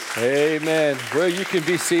Amen. Well, you can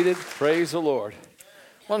be seated. Praise the Lord.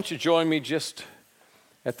 Why don't you join me just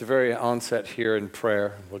at the very onset here in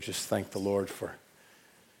prayer. We'll just thank the Lord for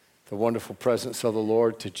the wonderful presence of the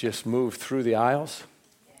Lord to just move through the aisles.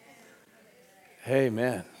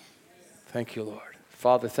 Amen. Thank you, Lord.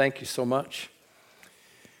 Father, thank you so much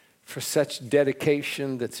for such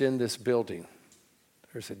dedication that's in this building.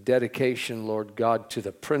 There's a dedication, Lord God, to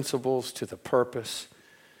the principles, to the purpose,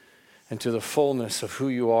 and to the fullness of who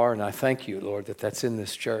you are. And I thank you, Lord, that that's in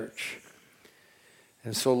this church.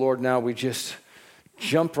 And so, Lord, now we just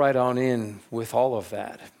jump right on in with all of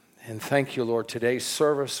that. And thank you, Lord. Today's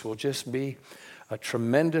service will just be a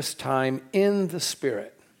tremendous time in the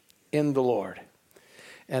Spirit, in the Lord.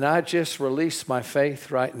 And I just release my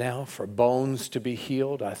faith right now for bones to be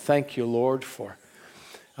healed. I thank you, Lord, for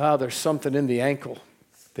there's something in the ankle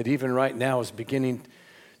that even right now is beginning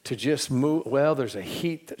to just move. Well, there's a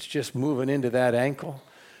heat that's just moving into that ankle.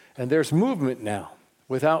 And there's movement now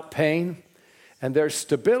without pain. And there's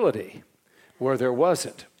stability where there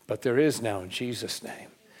wasn't. But there is now in Jesus' name.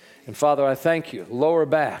 And Father, I thank you. Lower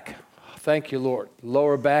back. Thank you, Lord.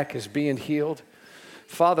 Lower back is being healed.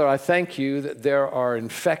 Father, I thank you that there are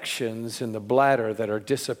infections in the bladder that are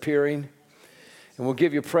disappearing. And we'll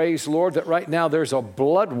give you praise, Lord, that right now there's a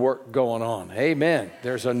blood work going on. Amen.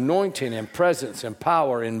 There's anointing and presence and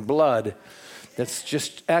power in blood that's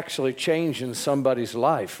just actually changing somebody's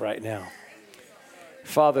life right now.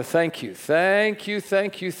 Father, thank you. Thank you,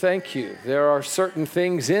 thank you, thank you. There are certain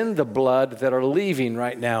things in the blood that are leaving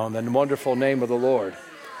right now in the wonderful name of the Lord.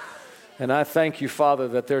 And I thank you, Father,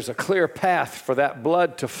 that there's a clear path for that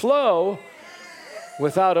blood to flow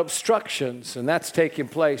without obstructions, and that's taking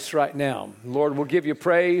place right now. Lord, we'll give you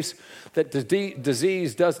praise that the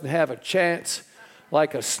disease doesn't have a chance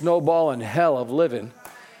like a snowball in hell of living.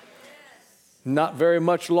 Not very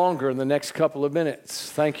much longer in the next couple of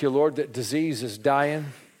minutes. Thank you, Lord, that disease is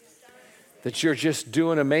dying, that you're just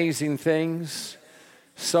doing amazing things.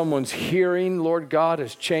 Someone's hearing, Lord God,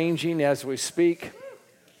 is changing as we speak.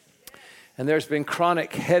 And there's been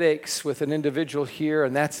chronic headaches with an individual here,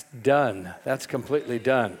 and that's done. That's completely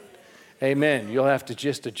done. Amen. You'll have to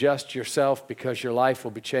just adjust yourself because your life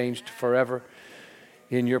will be changed forever.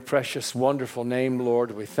 In your precious, wonderful name,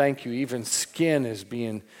 Lord, we thank you. Even skin is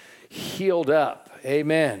being healed up.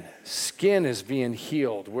 Amen. Skin is being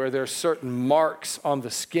healed where there's certain marks on the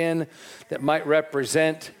skin that might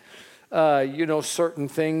represent certain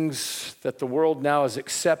things that the world now has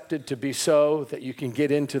accepted to be so, that you can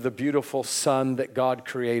get into the beautiful sun that God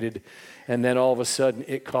created, and then all of a sudden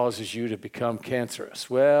it causes you to become cancerous.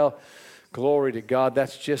 Well, glory to God.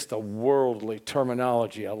 That's just a worldly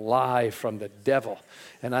terminology, a lie from the devil.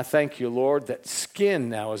 And I thank you, Lord, that skin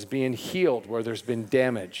now is being healed where there's been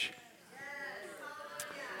damage.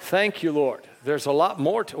 Thank you, Lord. There's a lot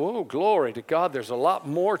more. Glory to God. There's a lot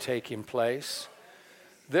more taking place.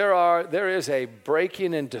 There is a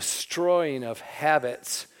breaking and destroying of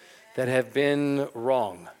habits that have been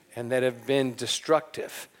wrong and that have been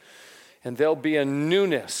destructive. And there'll be a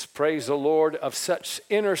newness, praise the Lord, of such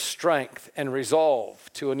inner strength and resolve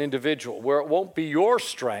to an individual where it won't be your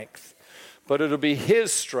strength, but it'll be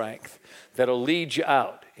his strength that'll lead you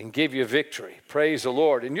out and give you victory. Praise the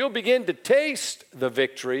Lord. And you'll begin to taste the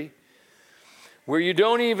victory where you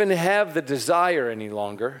don't even have the desire any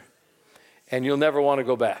longer. And you'll never want to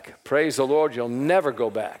go back. Praise the Lord, you'll never go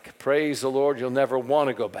back. Praise the Lord, you'll never want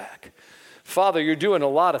to go back. Father, you're doing a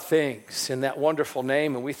lot of things in that wonderful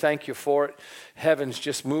name, and we thank you for it. Heaven's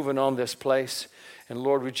just moving on this place. And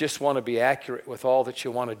Lord, we just want to be accurate with all that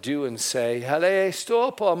you want to do and say. Hale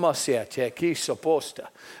stopa masiate ki soposta.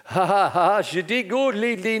 Ha ha ha. Je digo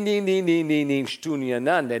li ni stunia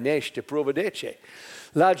nande neste provedece.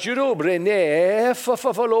 La giurobre ne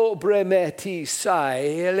fafavalobre meti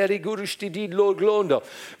sai elerigurushti di loglondo.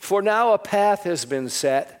 For now a path has been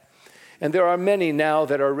set, and there are many now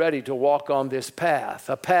that are ready to walk on this path,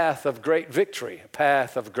 a path of great victory, a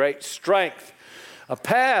path of great strength, a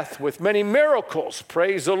path with many miracles,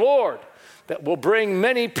 praise the Lord, that will bring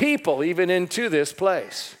many people even into this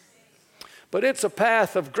place. But it's a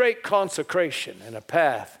path of great consecration and a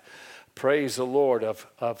path, praise the Lord,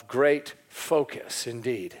 of great focus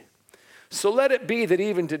indeed. So let it be that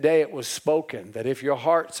even today it was spoken that if your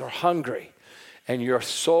hearts are hungry and your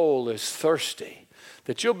soul is thirsty,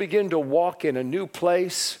 that you'll begin to walk in a new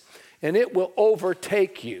place and it will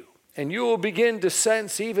overtake you. And you will begin to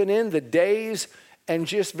sense even in the days and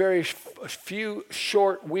just very few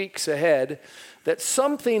short weeks ahead that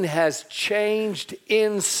something has changed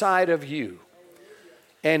inside of you.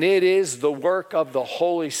 And it is the work of the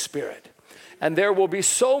Holy Spirit. And there will be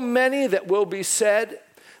so many that will be said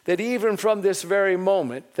that even from this very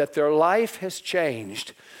moment that their life has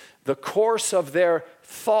changed, the course of their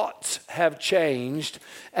thoughts have changed,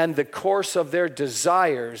 and the course of their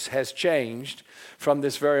desires has changed from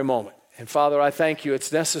this very moment. And Father, I thank you.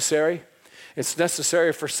 It's necessary. It's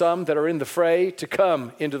necessary for some that are in the fray to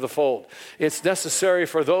come into the fold. It's necessary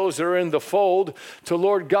for those that are in the fold to,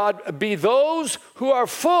 Lord God, be those who are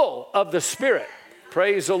full of the Spirit.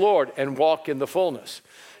 Praise the Lord, and walk in the fullness.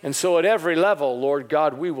 And so at every level, Lord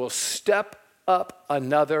God, we will step up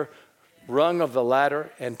another rung of the ladder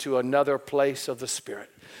and to another place of the Spirit.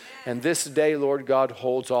 And this day, Lord God,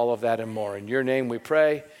 holds all of that and more. In your name we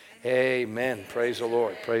pray. Amen. Praise the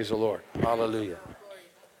Lord. Praise the Lord. Hallelujah.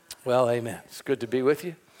 Well, amen. It's good to be with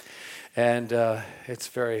you. And it's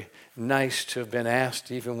very nice to have been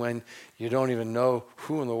asked even when you don't even know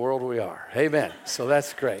who in the world we are. Amen. So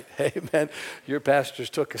that's great. Amen. Your pastors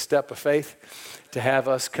took a step of faith to have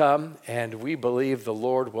us come, and we believe the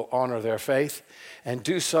Lord will honor their faith and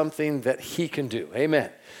do something that he can do. Amen.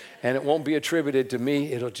 And it won't be attributed to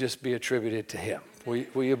me. It'll just be attributed to him.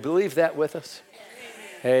 Will you believe that with us?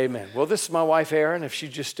 Amen. Well, this is my wife, Erin. If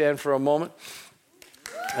she'd just stand for a moment.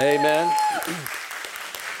 Amen.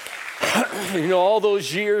 You know, all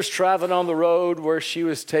those years traveling on the road where she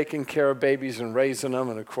was taking care of babies and raising them,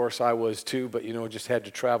 and of course I was too, but you know, just had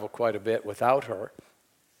to travel quite a bit without her.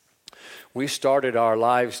 We started our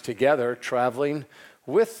lives together traveling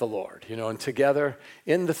with the Lord, you know, and together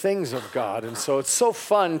in the things of God. And so it's so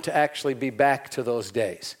fun to actually be back to those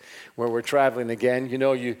days where we're traveling again. You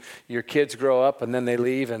know, your kids grow up and then they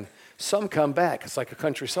leave, and some come back. It's like a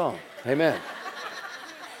country song. Amen.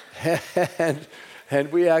 And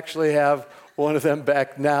we actually have one of them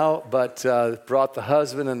back now, but brought the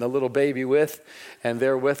husband and the little baby with, and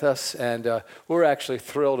they're with us, and we're actually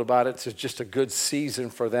thrilled about it. It's just a good season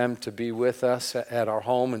for them to be with us at our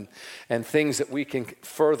home, and things that we can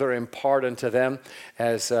further impart unto them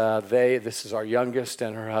as this is our youngest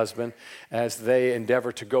and her husband, as they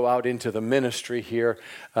endeavor to go out into the ministry here.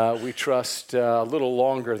 We trust a little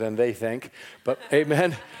longer than they think, but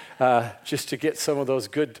amen. Just to get some of those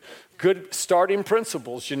good starting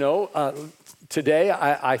principles, you know. Today,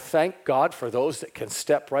 I thank God for those that can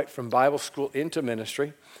step right from Bible school into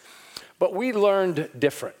ministry. But we learned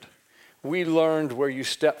different. We learned where you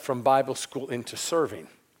step from Bible school into serving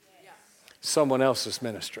someone else's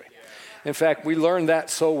ministry. In fact, we learned that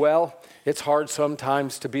so well, it's hard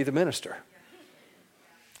sometimes to be the minister.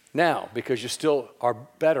 Now, because you still are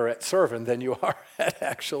better at serving than you are at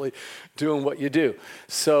actually doing what you do.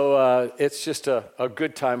 So it's just a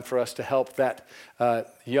good time for us to help that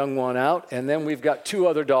young one out. And then we've got two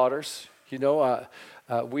other daughters. You know,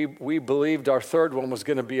 we believed our third one was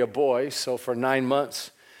going to be a boy. So for 9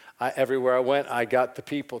 months, everywhere I went, I got the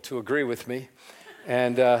people to agree with me.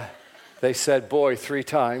 And they said boy 3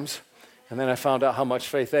 times. And then I found out how much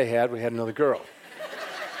faith they had. We had another girl.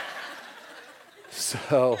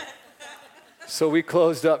 So we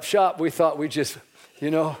closed up shop. We thought we'd just,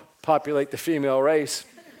 you know, populate the female race.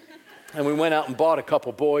 And we went out and bought a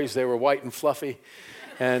couple boys. They were white and fluffy.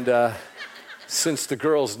 And since the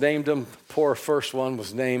girls named them, poor first one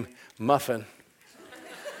was named Muffin.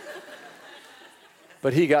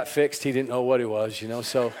 But he got fixed. He didn't know what he was, you know.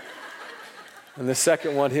 So, and the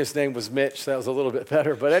second one, his name was Mitch. That was a little bit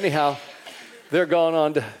better. But anyhow, they're going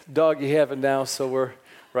on to doggy heaven now. So we're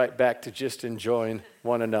right back to just enjoying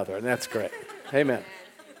one another, and that's great. Amen.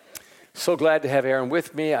 So glad to have Erin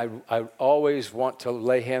with me. I always want to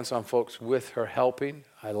lay hands on folks with her helping.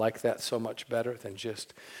 I like that so much better than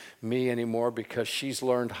just me anymore because she's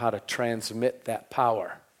learned how to transmit that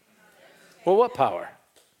power. Well, what power?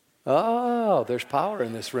 Oh, there's power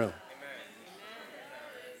in this room.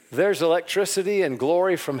 There's electricity and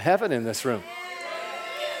glory from heaven in this room.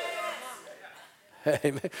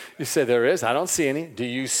 You say there is. I don't see any. Do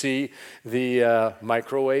you see the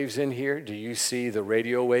microwaves in here? Do you see the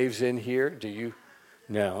radio waves in here?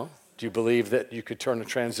 No. Do you believe that you could turn a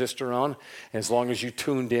transistor on as long as you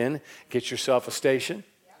tuned in, get yourself a station?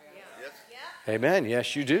 Yes. Amen.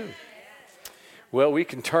 Yes, you do. Well, we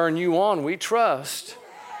can turn you on, we trust,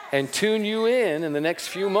 and tune you in the next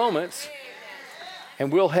few moments,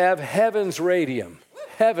 and we'll have heaven's radium,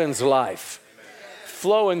 heaven's life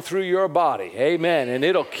flowing through your body. Amen. And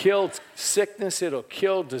it'll kill sickness. It'll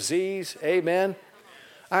kill disease. Amen.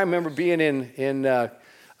 I remember being in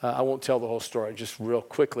I won't tell the whole story, just real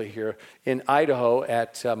quickly here. In Idaho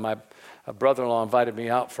at my brother-in-law invited me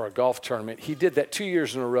out for a golf tournament. He did that 2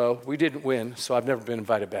 years in a row. We didn't win, so I've never been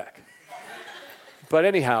invited back. But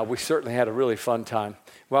anyhow, we certainly had a really fun time.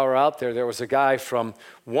 While we were out there, there was a guy from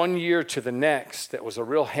one year to the next that was a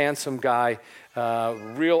real handsome guy,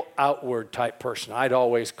 real outward type person. I'd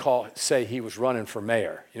always say he was running for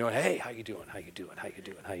mayor. You know, hey, how you doing? How you doing? How you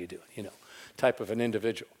doing? How you doing? You know, type of an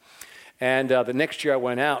individual. And the next year I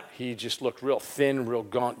went out, he just looked real thin, real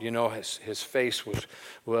gaunt. You know, his face was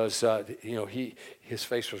his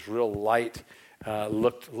face was real light.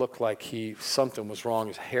 Looked like something was wrong.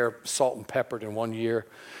 His hair salt and peppered in one year.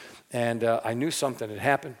 And I knew something had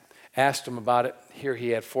happened. Asked him about it. Here he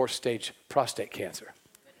had 4th-stage prostate cancer.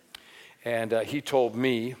 And he told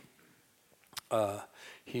me,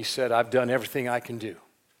 he said, I've done everything I can do.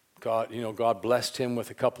 God blessed him with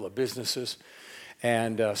a couple of businesses.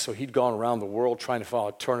 And so he'd gone around the world trying to find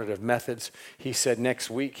alternative methods. He said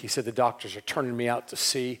next week, the doctors are turning me out to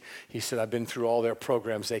sea. He said, I've been through all their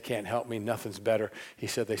programs. They can't help me. Nothing's better. He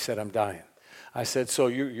said, they said I'm dying. I said, so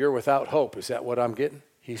you're without hope. Is that what I'm getting?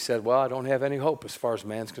 He said, well, I don't have any hope as far as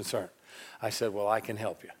man's concerned. I said, well, I can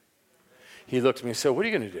help you. He looked at me and said, what are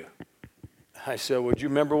you going to do? I said, would you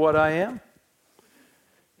remember what I am?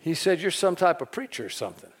 He said, you're some type of preacher or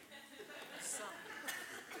something.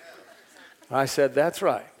 I said, that's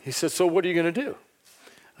right. He said, so what are you going to do?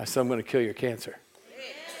 I said, I'm going to kill your cancer.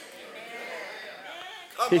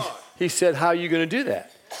 He said, how are you going to do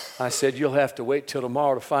that? I said, you'll have to wait till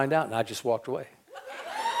tomorrow to find out. And I just walked away.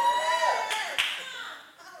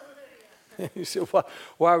 He said,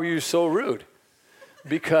 why were you so rude?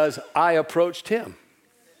 Because I approached him.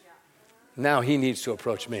 Now he needs to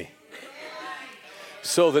approach me.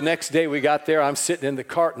 So the next day we got there, I'm sitting in the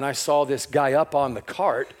cart, and I saw this guy up on the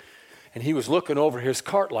cart, and he was looking over his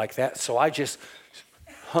cart like that, so I just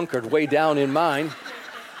hunkered way down in mine,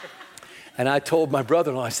 and I told my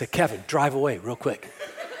brother-in-law, I said, Kevin, drive away real quick.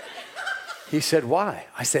 He said, why?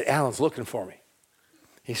 I said, Alan's looking for me.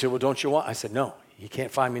 He said, well, don't you want? I said, no, he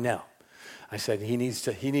can't find me now. I said, he needs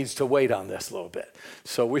to wait on this a little bit.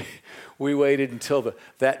 So we waited until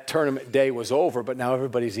that tournament day was over, but now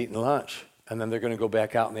everybody's eating lunch, and then they're going to go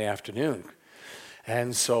back out in the afternoon.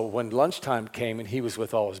 And so when lunchtime came and he was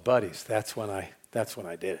with all his buddies, that's when I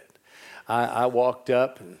did it. I walked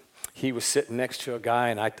up, and he was sitting next to a guy,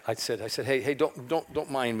 and I said, hey,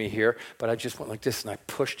 don't mind me here, but I just went like this, and I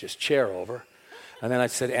pushed his chair over. And then I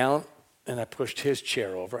said, Alan, and I pushed his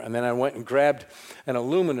chair over. And then I went and grabbed an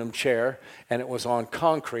aluminum chair, and it was on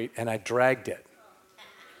concrete, and I dragged it,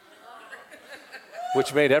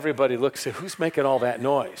 which made everybody look and say, who's making all that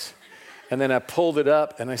noise? And then I pulled it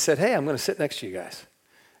up, and I said, hey, I'm going to sit next to you guys.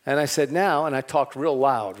 And I said, now, and I talked real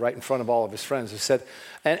loud right in front of all of his friends. I said,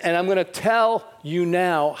 and I'm going to tell you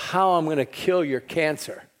now how I'm going to kill your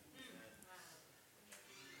cancer.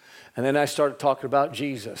 And then I started talking about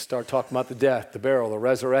Jesus, started talking about the death, the burial, the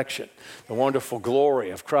resurrection, the wonderful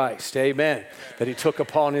glory of Christ. Amen. That he took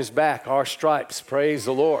upon his back our stripes. Praise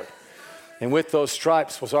the Lord. And with those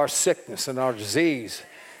stripes was our sickness and our disease.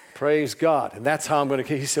 Praise God. And that's how I'm going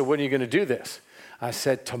to, he said, when are you going to do this? I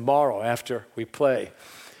said, tomorrow after we play.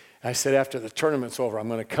 I said, after the tournament's over, I'm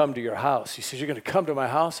going to come to your house. He said, you're going to come to my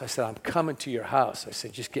house? I said, I'm coming to your house. I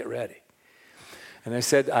said, just get ready. And I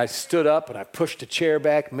said, I stood up and I pushed a chair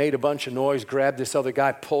back, made a bunch of noise, grabbed this other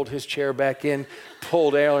guy, pulled his chair back in,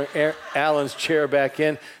 pulled Alan's chair back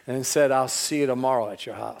in, and then said, I'll see you tomorrow at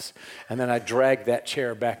your house. And then I dragged that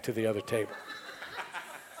chair back to the other table.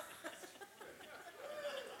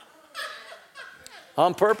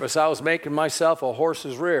 On purpose, I was making myself a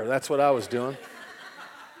horse's rear. That's what I was doing.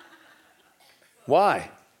 Why?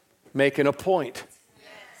 Making a point.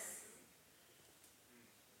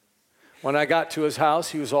 When I got to his house,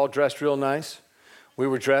 he was all dressed real nice. We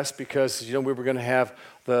were dressed because, we were going to have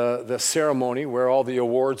the ceremony where all the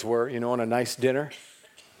awards were, and a nice dinner.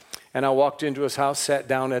 And I walked into his house, sat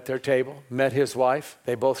down at their table, met his wife.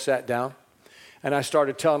 They both sat down. And I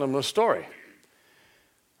started telling them a story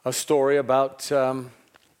about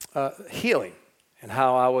healing and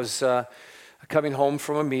how I was coming home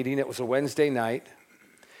from a meeting. It was a Wednesday night.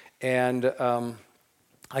 And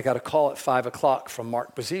I got a call at 5 o'clock from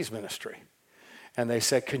Mark Bazzi's ministry. And they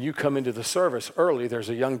said, can you come into the service early? There's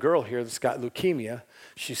a young girl here that's got leukemia.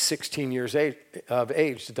 She's 16 years of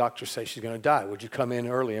age. The doctors say she's going to die. Would you come in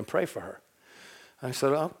early and pray for her? I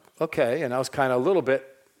said, oh, okay. And I was kind of a little bit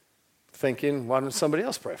thinking, why don't somebody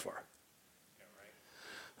else pray for her?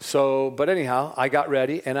 So, but anyhow, I got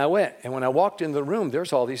ready and I went. And when I walked in the room,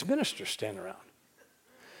 there's all these ministers standing around.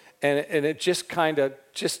 And it just kind of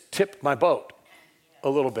tipped my boat a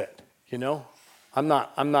little bit, I'm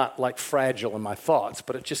not like fragile in my thoughts,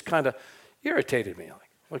 but it just kind of irritated me.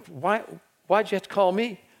 Like why'd you have to call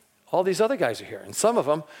me? All these other guys are here. And some of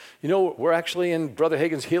them, we're actually in Brother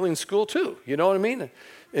Hagin's healing school too. You know what I mean?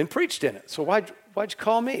 And preached in it. So why'd you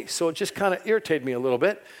call me? So it just kind of irritated me a little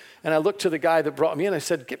bit. And I looked to the guy that brought me in. I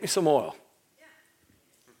said, get me some oil.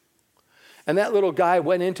 And that little guy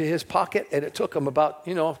went into his pocket, and it took him about,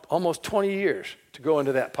 almost 20 years to go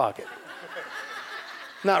into that pocket.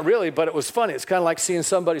 Not really, but it was funny. It's kind of like seeing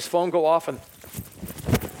somebody's phone go off and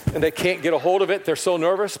they can't get a hold of it. They're so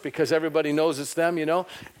nervous because everybody knows it's them, And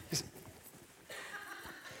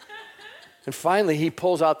finally, he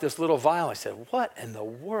pulls out this little vial. I said, what in the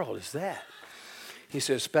world is that? He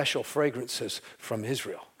says, special fragrances from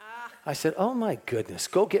Israel. I said, oh, my goodness,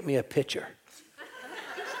 go get me a pitcher.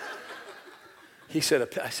 I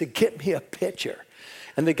said, get me a pitcher.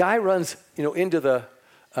 And the guy runs, into the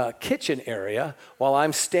kitchen area while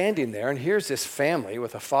I'm standing there. And here's this family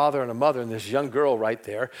with a father and a mother and this young girl right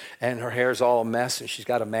there. And her hair's all a mess and she's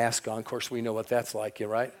got a mask on. Of course, we know what that's like,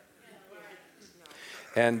 right?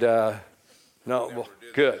 And, no, well,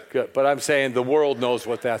 good. But I'm saying the world knows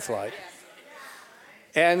what that's like.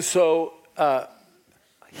 And so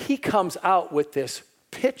he comes out with this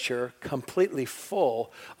pitcher completely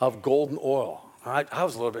full of golden oil. I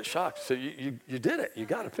was a little bit shocked. So you did it. You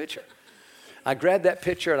got a pitcher. I grabbed that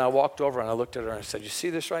pitcher and I walked over and I looked at her and I said, you see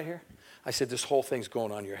this right here? I said, this whole thing's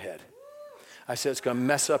going on your head. I said, it's going to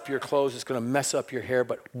mess up your clothes. It's going to mess up your hair.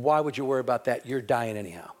 But why would you worry about that? You're dying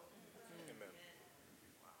anyhow.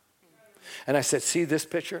 And I said, see this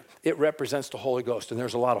picture? It represents the Holy Ghost. And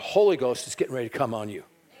there's a lot of Holy Ghost that's getting ready to come on you.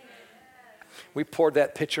 We poured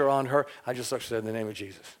that picture on her. I just looked and said, in the name of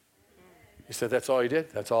Jesus. He said, that's all you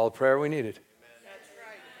did? That's all the prayer we needed.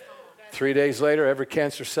 3 days later, every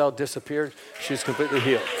cancer cell disappeared. She's completely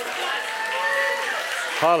healed.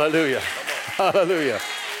 Hallelujah. Hallelujah.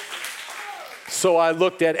 So I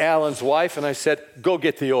looked at Alan's wife and I said, go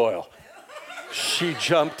get the oil. She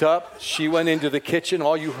jumped up. She went into the kitchen.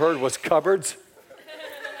 All you heard was cupboards.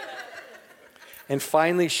 And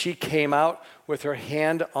finally, she came out with her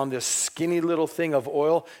hand on this skinny little thing of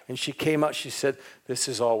oil. And she came out. She said, this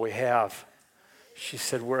is all we have. She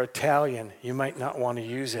said, we're Italian. You might not want to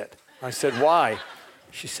use it. I said, why?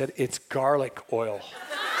 She said, it's garlic oil.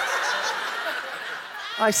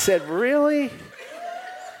 I said, really?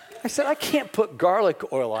 I said, I can't put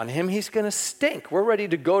garlic oil on him. He's going to stink. We're ready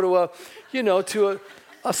to go to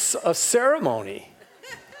a ceremony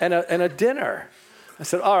and a dinner. I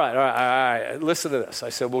said, all right. Listen to this. I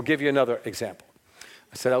said, we'll give you another example.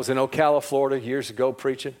 I said, I was in Ocala, Florida years ago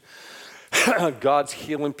preaching. God's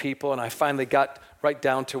healing people. And I finally got right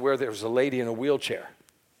down to where there was a lady in a wheelchair.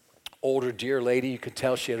 Older, dear lady. You could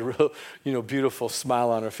tell she had a real, beautiful smile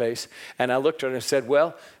on her face. And I looked at her and said,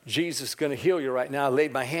 well, Jesus is going to heal you right now. I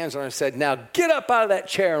laid my hands on her and said, now get up out of that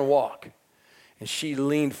chair and walk. And she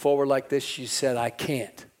leaned forward like this. She said, I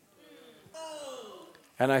can't.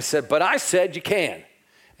 And I said, but I said you can.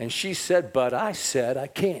 And she said, but I said I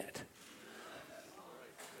can't.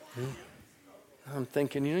 I'm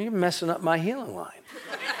thinking, you're messing up my healing line.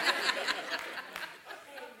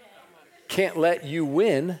 Can't let you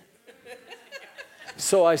win.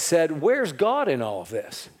 So I said, where's God in all of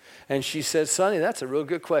this? And she said, Sonny, that's a real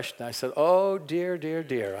good question. I said, oh, dear, dear,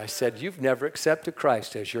 dear. I said, you've never accepted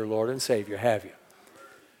Christ as your Lord and Savior, have you?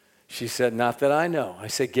 She said, not that I know. I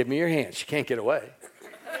said, give me your hand. She can't get away.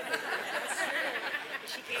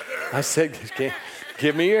 I said,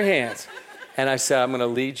 give me your hands. And I said, I'm going to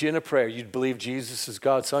lead you in a prayer. You believe Jesus is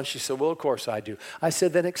God's son? She said, well, of course I do. I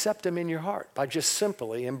said, then accept him in your heart by just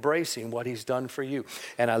simply embracing what he's done for you.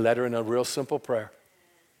 And I led her in a real simple prayer.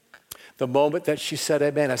 The moment that she said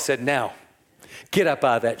amen, I said, now, get up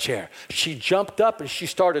out of that chair. She jumped up and she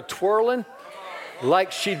started twirling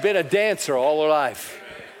like she'd been a dancer all her life.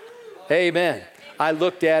 Amen. I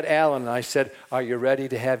looked at Alan and I said, are you ready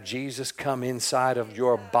to have Jesus come inside of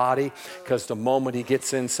your body? Because the moment he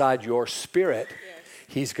gets inside your spirit,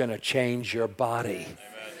 he's going to change your body.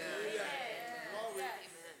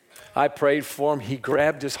 I prayed for him. He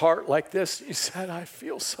grabbed his heart like this. He said, I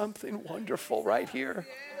feel something wonderful right here.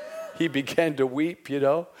 He began to weep,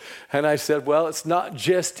 And I said, well, it's not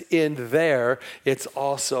just in there. It's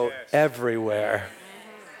also everywhere.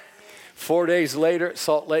 4 days later at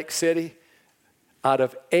Salt Lake City, out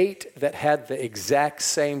of 8 that had the exact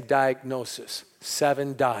same diagnosis,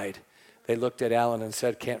 7 died. They looked at Alan and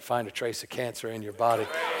said, can't find a trace of cancer in your body.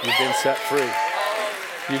 You've been set free.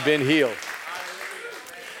 You've been healed.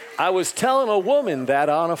 I was telling a woman that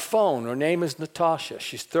on a phone. Her name is Natasha.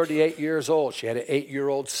 She's 38 years old. She had an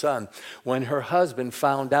 8-year-old son. When her husband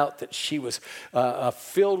found out that she was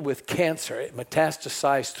filled with cancer, it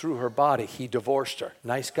metastasized through her body, he divorced her.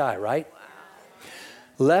 Nice guy, right?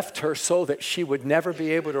 left her so that she would never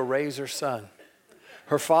be able to raise her son.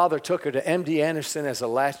 Her father took her to MD Anderson as a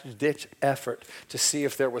last-ditch effort to see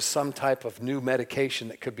if there was some type of new medication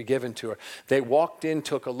that could be given to her. They walked in,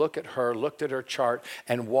 took a look at her, looked at her chart,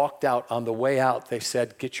 and walked out. On the way out, they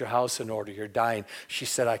said, "Get your house in order, you're dying." She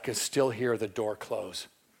said, "I can still hear the door close."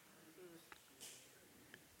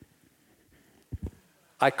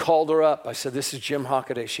 I called her up. I said, "This is Jim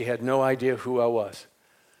Hockaday." She had no idea who I was.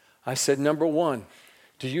 I said, "Number one,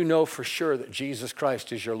 do you know for sure that Jesus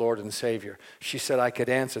Christ is your Lord and Savior?" She said I could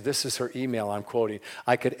answer. This is her email I'm quoting.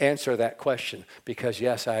 I could answer that question because,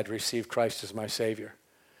 yes, I had received Christ as my Savior.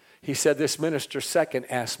 He said, this minister second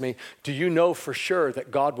asked me, "Do you know for sure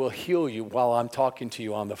that God will heal you while I'm talking to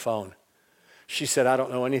you on the phone?" She said, "I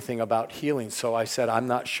don't know anything about healing." So I said, "I'm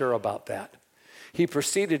not sure about that." He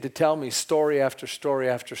proceeded to tell me story after story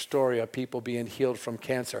after story of people being healed from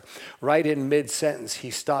cancer. Right in mid-sentence,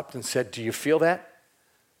 he stopped and said, "Do you feel that?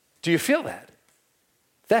 Do you feel that?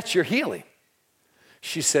 That's your healing."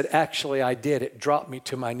 She said, "Actually, I did. It dropped me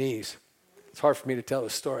to my knees." It's hard for me to tell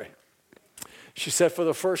this story. She said, "For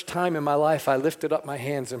the first time in my life, I lifted up my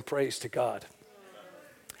hands and praised to God.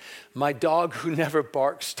 My dog, who never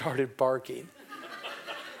barks, started barking.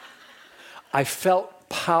 I felt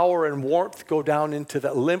power and warmth go down into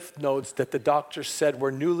the lymph nodes that the doctors said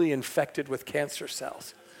were newly infected with cancer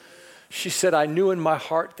cells." She said, "I knew in my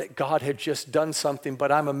heart that God had just done something,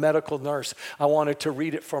 but I'm a medical nurse. I wanted to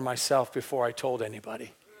read it for myself before I told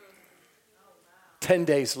anybody." 10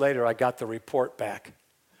 days later, I got the report back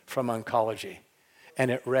from oncology,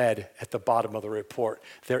 and it read at the bottom of the report,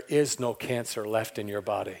 "There is no cancer left in your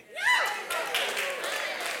body."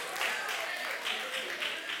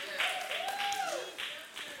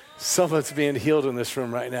 Someone's being healed in this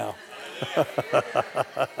room right now.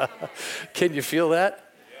 Can you feel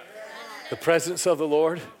that? The presence of the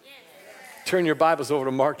Lord? Turn your Bibles over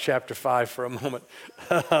to Mark chapter 5 for a moment.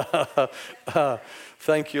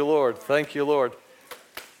 Thank you, Lord. Thank you, Lord.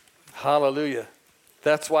 Hallelujah.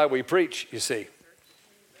 That's why we preach, you see.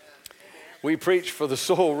 We preach for the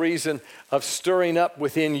sole reason of stirring up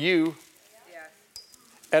within you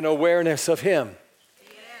an awareness of Him.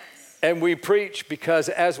 And we preach because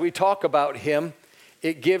as we talk about Him,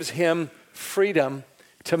 it gives Him freedom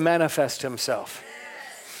to manifest Himself.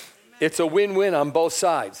 It's a win-win on both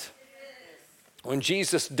sides. When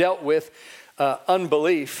Jesus dealt with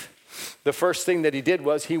unbelief, the first thing that He did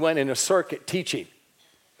was He went in a circuit teaching,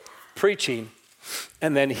 preaching,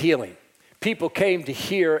 and then healing. People came to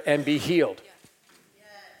hear and be healed.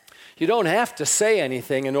 You don't have to say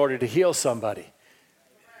anything in order to heal somebody.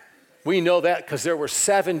 We know that because there were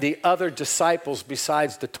 70 other disciples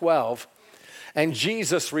besides the 12, and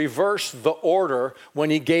Jesus reversed the order when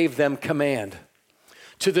He gave them command.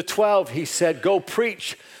 To the 12, He said, "Go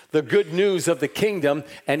preach the good news of the kingdom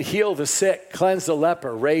and heal the sick, cleanse the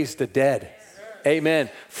leper, raise the dead." Amen.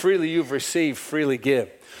 Freely you've received, freely give.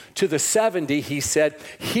 To the 70, He said,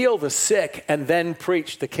 "Heal the sick and then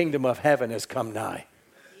preach the kingdom of heaven has come nigh."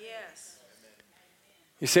 Yes.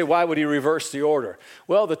 You say, why would He reverse the order?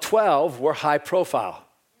 Well, the 12 were high profile.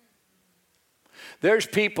 There's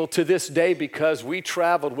people to this day, because we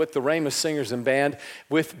traveled with the Rhema Singers and Band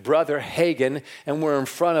with Brother Hagin, and we're in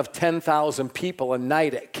front of 10,000 people a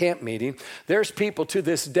night at camp meeting. There's people to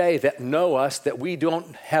this day that know us that we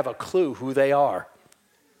don't have a clue who they are.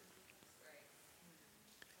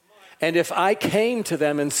 And if I came to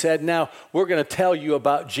them and said, "Now, we're going to tell you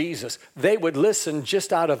about Jesus," they would listen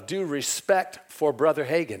just out of due respect for Brother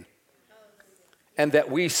Hagin and that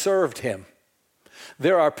we served him.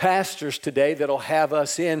 There are pastors today that'll have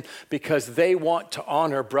us in because they want to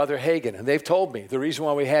honor Brother Hagin. And they've told me, the reason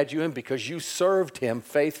why we had you in, because you served him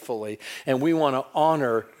faithfully, and we want to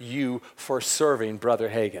honor you for serving Brother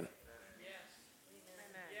Hagin.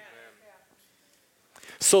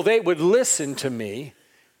 So they would listen to me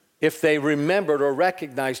if they remembered or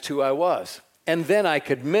recognized who I was. And then I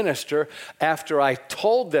could minister after I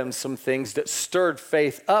told them some things that stirred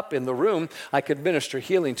faith up in the room. I could minister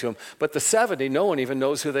healing to them. But the 70, no one even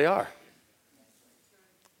knows who they are.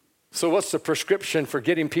 So what's the prescription for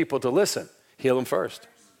getting people to listen? Heal them first.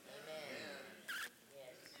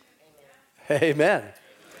 Amen. Amen.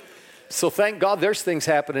 So thank God there's things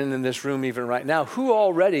happening in this room even right now. Who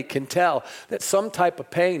already can tell that some type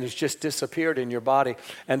of pain has just disappeared in your body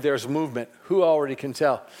and there's movement? Who already can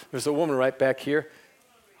tell? There's a woman right back here.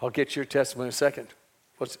 I'll get your testimony in a second.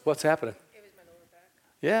 What's happening? It was my lower back.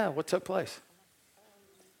 Yeah, what took place?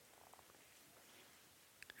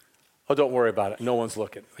 Oh, don't worry about it. No one's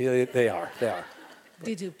looking. They are.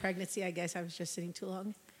 Due to pregnancy, I guess I was just sitting too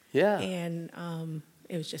long. Yeah. And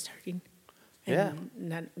it was just hurting. Yeah.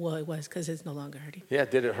 It was because it's no longer hurting. Yeah,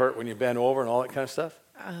 did it hurt when you bent over and all that kind of stuff?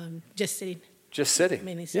 Just sitting. Just sitting?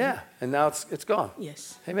 Mainly sitting. Yeah, and now it's gone?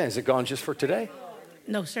 Yes. Amen. Is it gone just for today?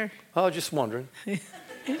 No, sir. Oh, just wondering.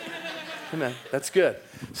 Amen. That's good.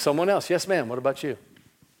 Someone else. Yes, ma'am. What about you?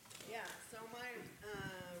 Yeah, so my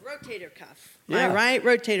rotator cuff. Yeah. My right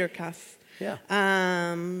rotator cuff. Yeah.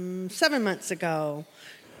 7 months ago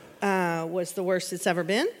was the worst it's ever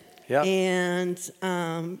been. Yeah. And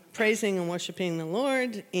praising and worshiping the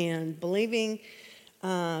Lord and believing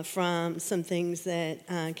from some things that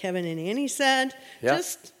Kevin and Annie said. Yeah.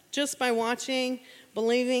 Just by watching,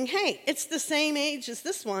 believing, hey, it's the same age as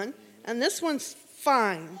this one, and this one's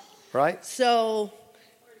fine. Right? So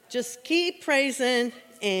just keep praising,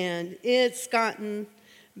 and it's gotten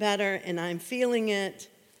better, and I'm feeling it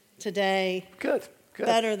today. Good.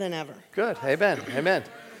 Better than ever. Good. Amen. Amen.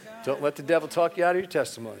 Don't let the devil talk you out of your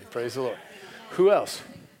testimony. Praise the Lord. Who else?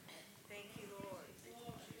 Thank you, Lord.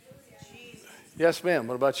 Jesus. Yes, ma'am.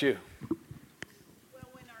 What about you? Well,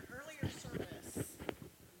 in our earlier service.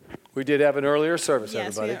 We did have an earlier service,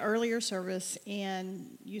 Yes, everybody. we had an earlier service,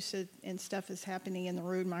 and you said, and stuff is happening in the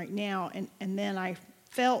room right now, and then I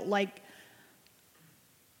felt like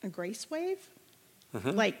a grace wave,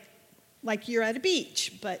 like you're at a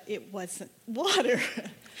beach, but it wasn't water.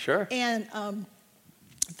 Sure. And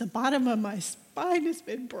the bottom of my spine has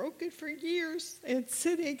been broken for years, and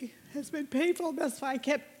sitting has been painful. That's why I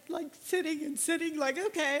kept like sitting, like,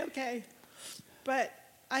 okay. But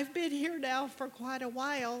I've been here now for quite a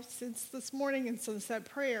while, since this morning and since that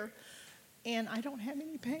prayer, and I don't have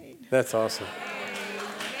any pain. That's awesome.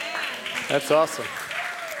 That's awesome.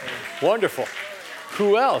 Wonderful.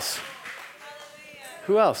 Who else?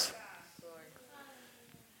 Who else?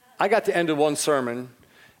 I got to end of one sermon.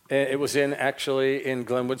 It was actually in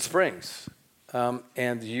Glenwood Springs,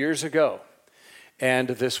 and years ago. And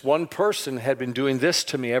this one person had been doing this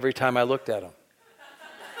to me every time I looked at him.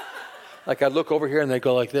 Like I'd look over here and they'd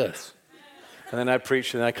go like this. And then I'd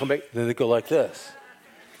preach and then I'd come back and then they'd go like this.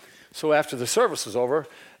 So after the service was over,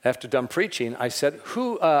 after done preaching, I said,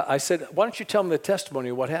 why don't you tell them the testimony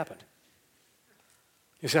of what happened?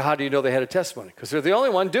 He said, how do you know they had a testimony? Because they're the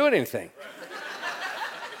only one doing anything.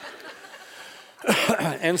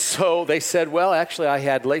 And so they said, well, actually, I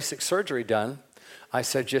had LASIK surgery done. I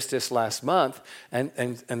said, just this last month. And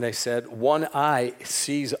they said, one eye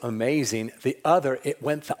sees amazing. The other, it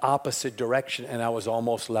went the opposite direction, and I was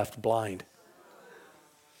almost left blind.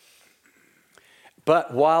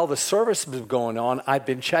 But while the service was going on, I'd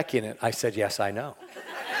been checking it. I said, yes, I know.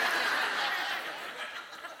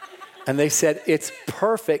 And they said, it's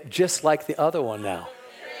perfect, just like the other one now.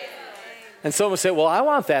 And someone said, well, I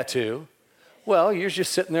want that too. Well, you're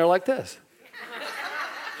just sitting there like this.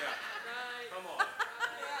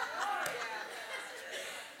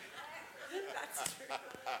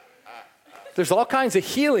 There's all kinds of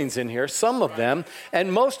healings in here, some of them,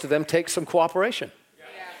 and most of them take some cooperation.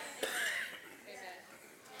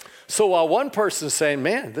 So while one person is saying,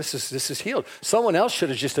 man, this is healed, someone else should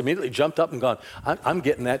have just immediately jumped up and gone, I'm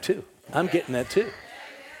getting that too. I'm getting that too.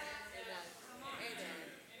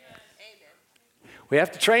 We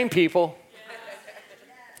have to train people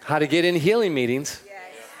how to get in healing meetings.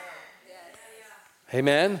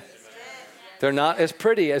 Amen. They're not as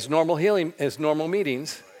pretty as normal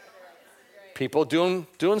meetings. People doing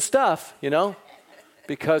stuff,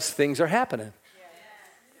 because things are happening.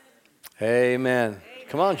 Amen.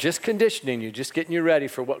 Come on, just conditioning you, just getting you ready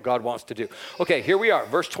for what God wants to do. Okay, here we are,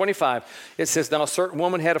 verse 25. It says, now a certain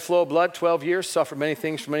woman had a flow of blood 12 years, suffered many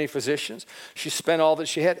things from many physicians. She spent all that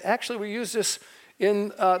she had. Actually, we used this in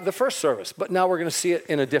the first service, but now we're going to see it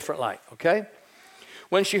in a different light, okay?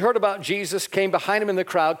 When she heard about Jesus, came behind him in the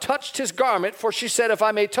crowd, touched his garment, for she said, if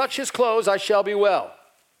I may touch his clothes, I shall be well.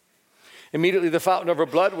 Immediately the fountain of her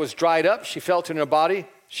blood was dried up. She felt in her body,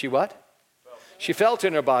 she what? She felt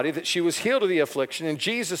in her body that she was healed of the affliction, and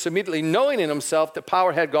Jesus, immediately knowing in himself that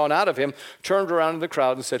power had gone out of him, turned around in the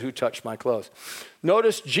crowd and said, who touched my clothes?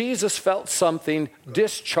 Notice Jesus felt something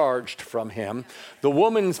discharged from him. The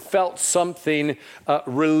woman felt something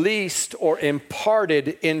released or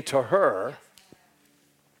imparted into her.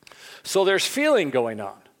 So there's feeling going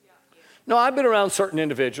on. Now, I've been around certain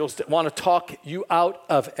individuals that want to talk you out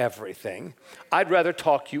of everything. I'd rather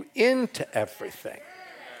talk you into everything.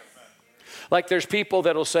 Like there's people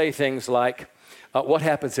that'll say things like, what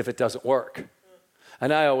happens if it doesn't work?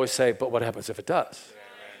 And I always say, but what happens if it does?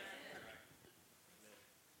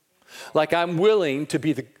 Like I'm willing to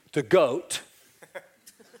be the goat,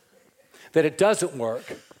 that it doesn't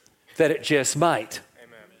work, that it just might.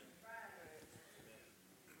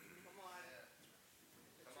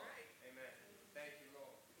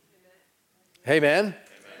 Amen?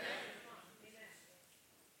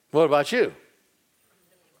 What about you?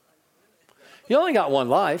 You only got one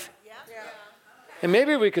life. And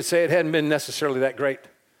maybe we could say it hadn't been necessarily that great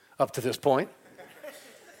up to this point.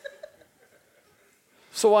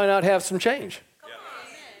 So why not have some change?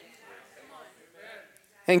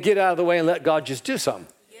 And get out of the way and let God just do something.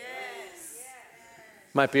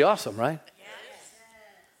 Might be awesome, right?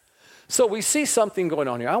 So we see something going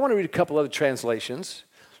on here. I want to read a couple other translations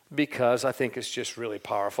because I think it's just really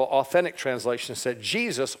powerful. Authentic translation said,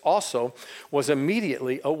 Jesus also was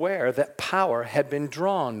immediately aware that power had been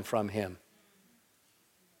drawn from him.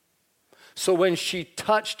 So when she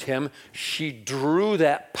touched him, she drew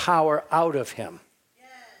that power out of him.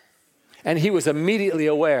 And he was immediately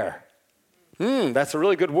aware. That's a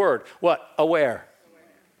really good word. What? Aware.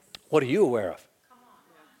 What are you aware of?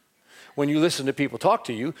 When you listen to people talk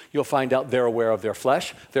to you, you'll find out they're aware of their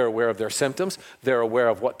flesh, they're aware of their symptoms, they're aware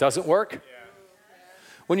of what doesn't work.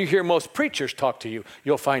 When you hear most preachers talk to you,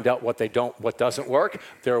 you'll find out what doesn't work.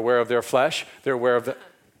 They're aware of their flesh, they're aware of the...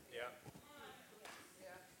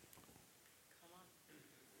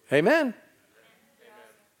 Amen.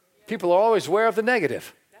 People are always aware of the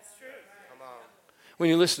negative. That's true. When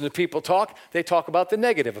you listen to people talk, they talk about the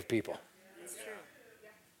negative of people. That's true.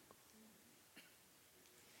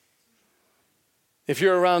 If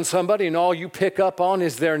you're around somebody and all you pick up on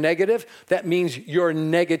is their negative, that means you're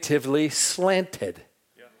negatively slanted.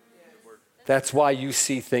 That's why you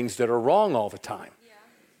see things that are wrong all the time.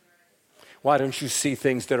 Why don't you see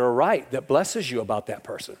things that are right, that blesses you about that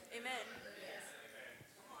person? Amen.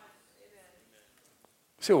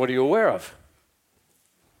 So what are you aware of?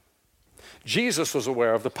 Jesus was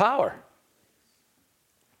aware of the power.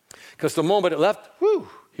 Because the moment it left,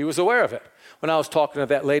 he was aware of it. When I was talking to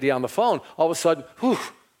that lady on the phone, all of a sudden,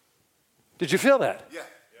 did you feel that? Yeah.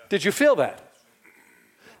 Did you feel that?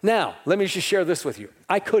 Now, let me just share this with you.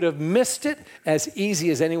 I could have missed it as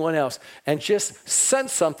easy as anyone else and just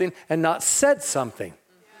sensed something and not said something.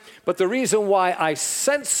 But the reason why I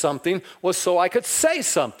sensed something was so I could say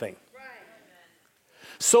something.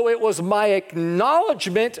 So it was my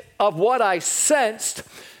acknowledgement of what I sensed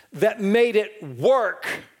that made it work.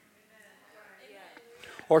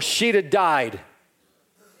 Or she'd have died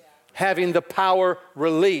having the power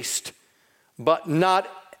released, but not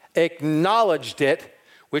acknowledged it,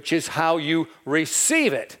 which is how you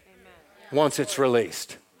receive it once it's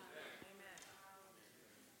released.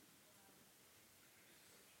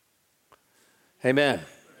 Amen.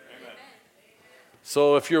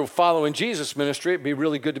 So if you're following Jesus' ministry, it'd be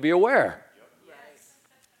really good to be aware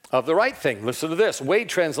of the right thing. Listen to this. Wade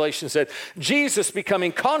translation said, Jesus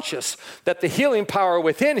becoming conscious that the healing power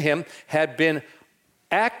within him had been in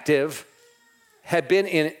active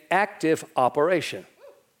operation.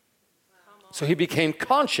 So he became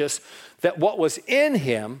conscious that what was in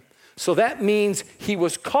him, so that means he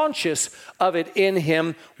was conscious of it in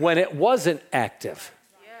him when it wasn't active.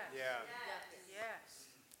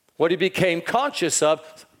 What he became conscious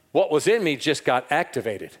of, what was in me just got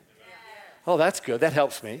activated. Oh, that's good. That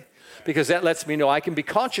helps me because that lets me know I can be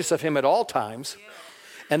conscious of him at all times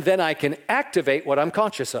and then I can activate what I'm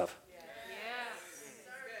conscious of.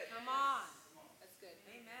 Come on. That's good.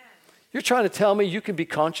 Amen. You're trying to tell me you can be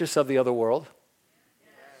conscious of the other world?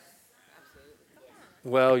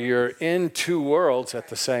 Well, you're in two worlds at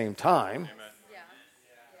the same time.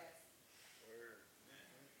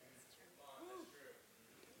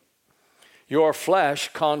 Your flesh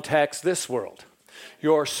contacts this world.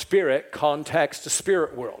 Your spirit contacts the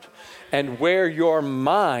spirit world. And where your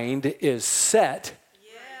mind is set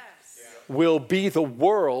will be the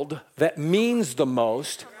world that means the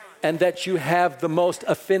most and that you have the most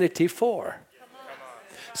affinity for.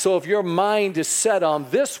 So if your mind is set on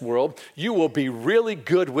this world, you will be really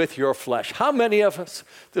good with your flesh. How many of us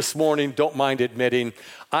this morning don't mind admitting,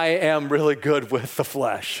 I am really good with the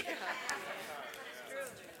flesh?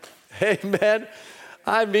 Amen.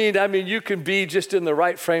 I mean, you can be just in the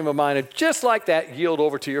right frame of mind and just like that yield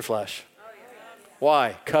over to your flesh.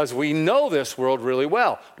 Why? Because we know this world really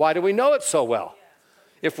well. Why do we know it so well?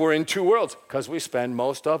 If we're in two worlds, because we spend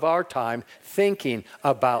most of our time thinking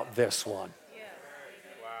about this one.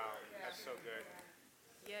 Wow, that's so good.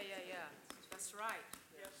 Yeah. That's right.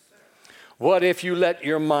 What if you let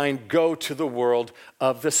your mind go to the world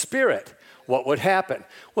of the spirit? What would happen?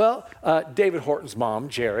 Well, David Horton's mom,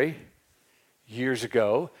 Jerry, years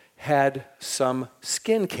ago, had some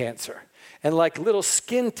skin cancer. And like little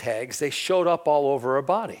skin tags, they showed up all over her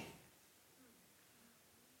body.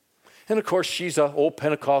 And of course, she's an old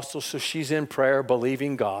Pentecostal, so she's in prayer,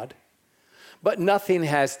 believing God. But nothing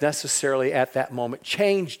has necessarily at that moment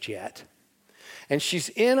changed yet. And she's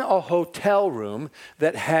in a hotel room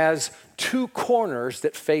that has 2 corners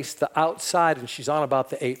that face the outside, and she's on about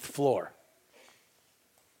the 8th floor.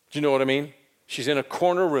 Do you know what I mean? She's in a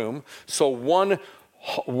corner room, so one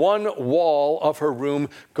wall of her room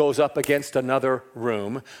goes up against another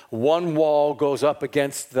room. One wall goes up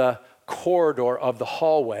against the corridor of the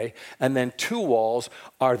hallway, and then 2 walls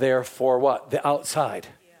are there for what? The outside.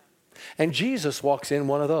 And Jesus walks in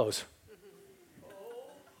one of those,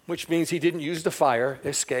 which means he didn't use the fire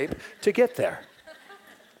escape to get there.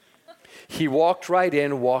 He walked right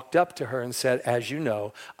in, walked up to her and said, "As you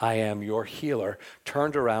know, I am your healer,"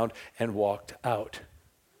 turned around and walked out.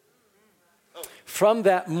 From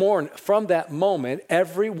that moment,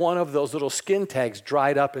 every one of those little skin tags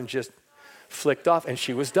dried up and just flicked off, and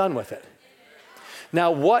she was done with it.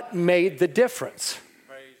 Now, what made the difference?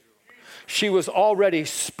 She was already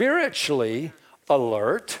spiritually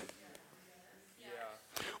alert.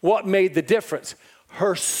 What made the difference?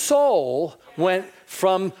 Her soul went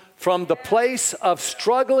from the place of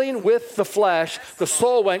struggling with the flesh, the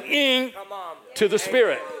soul went to the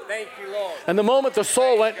spirit. Thank you, Lord. And the moment the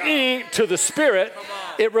soul went to the spirit,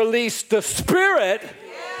 it released the spirit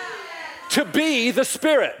to be the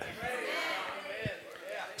spirit.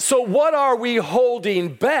 So what are we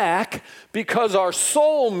holding back because our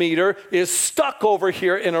soul meter is stuck over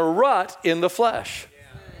here in a rut in the flesh?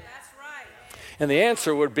 That's right. And the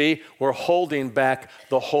answer would be we're holding back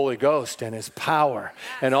the Holy Ghost and his power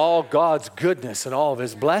and all God's goodness and all of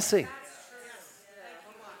his blessing.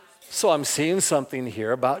 So I'm seeing something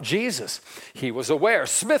here about Jesus. He was aware.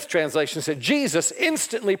 Smith translation said Jesus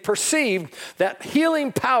instantly perceived that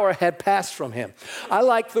healing power had passed from him. I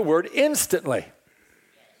like the word instantly.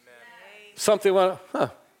 Something went,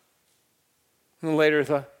 And later he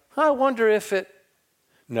thought, I wonder if it.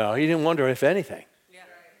 No, he didn't wonder if anything.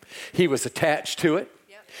 He was attached to it.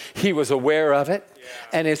 He was aware of it.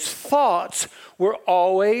 And his thoughts were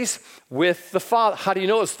always with the Father. How do you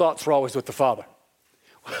know his thoughts were always with the Father?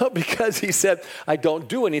 Well, because he said, I don't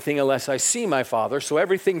do anything unless I see my Father. So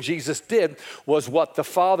everything Jesus did was what the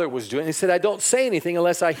Father was doing. He said, I don't say anything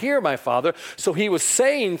unless I hear my Father. So he was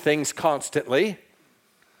saying things constantly,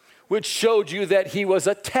 which showed you that he was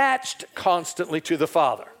attached constantly to the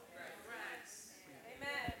Father.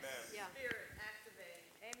 Amen. Yeah.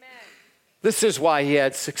 Amen. This is why he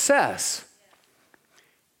had success.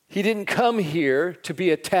 He didn't come here to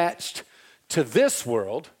be attached to this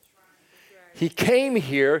world. He came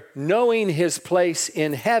here knowing his place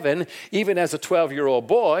in heaven, even as a 12-year-old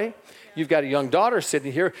boy. You've got a young daughter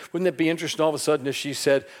sitting here. Wouldn't it be interesting all of a sudden if she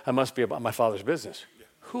said, I must be about my Father's business?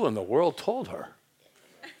 Who in the world told her?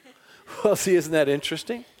 Well, see, isn't that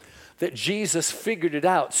interesting? That Jesus figured it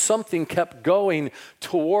out. Something kept going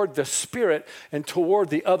toward the Spirit and toward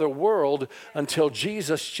the other world until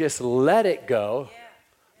Jesus just let it go.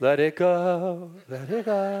 Let it go. Let it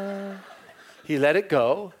go. He let it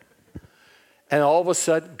go. And all of a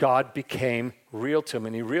sudden, God became real to him.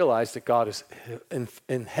 And he realized that God is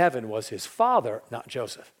in heaven was his father, not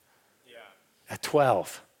Joseph. Yeah. At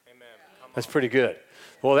 12. Amen. That's pretty good.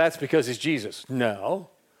 Well, that's because he's Jesus. No.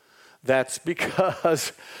 That's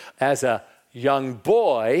because as a young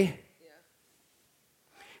boy,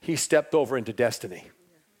 he stepped over into destiny.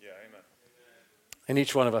 Yeah, amen. And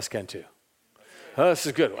each one of us can too. Oh, this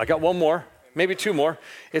is good. I got one more, maybe 2 more.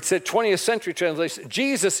 It said 20th century translation,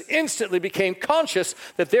 Jesus instantly became conscious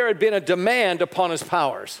that there had been a demand upon his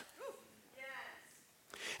powers.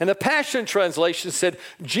 And the Passion Translation said,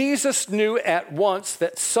 Jesus knew at once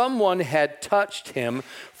that someone had touched him,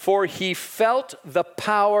 for he felt the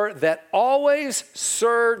power that always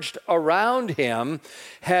surged around him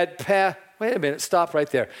had passed. Wait a minute, stop right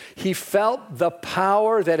there. He felt the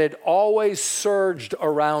power that had always surged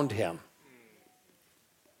around him.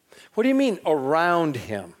 What do you mean around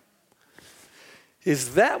him?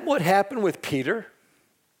 Is that what happened with Peter?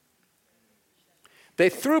 They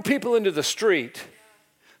threw people into the street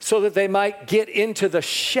so that they might get into the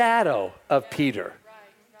shadow of Peter.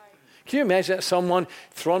 Can you imagine that someone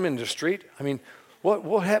throw them into the street? I mean,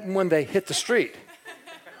 what happened when they hit the street?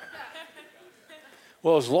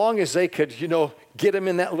 Well, as long as they could, get them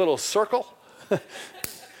in that little circle,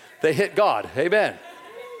 they hit God. Amen.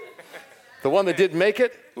 The one that didn't make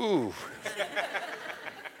it, ooh.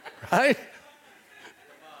 Right?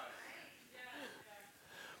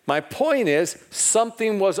 My point is,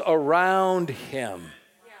 something was around him.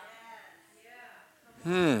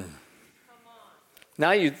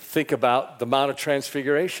 Now you think about the Mount of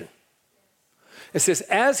Transfiguration. It says,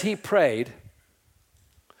 as he prayed,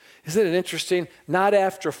 Isn't it interesting? Not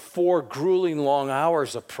after 4 grueling long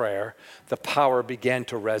hours of prayer, the power began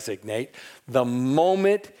to resonate. The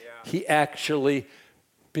moment he actually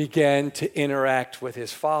began to interact with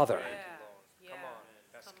his Father.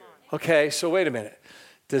 Okay, so wait a minute.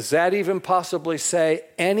 Does that even possibly say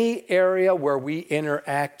any area where we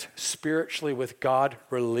interact spiritually with God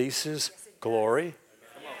releases glory?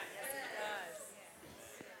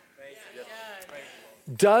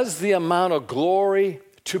 Does the amount of glory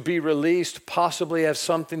to be released possibly have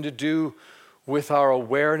something to do with our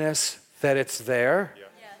awareness that it's there?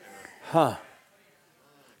 Huh.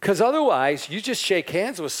 Because otherwise, you just shake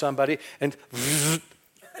hands with somebody and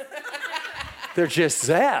they're just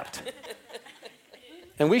zapped.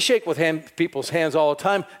 And we shake with people's hands all the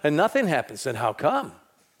time and nothing happens. Then how come?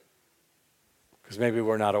 Because maybe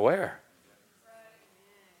we're not aware.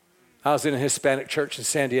 I was in a Hispanic church in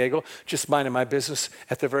San Diego, just minding my business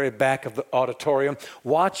at the very back of the auditorium,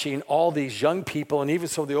 watching all these young people and even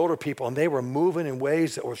some of the older people, and they were moving in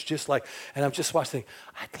ways that was just like, and I'm just watching,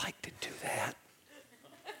 I'd like to do that.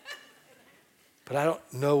 But I don't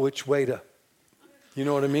know which way to, you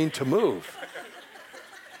know what I mean, to move.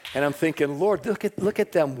 And I'm thinking, Lord, look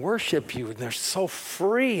at them worship you, and they're so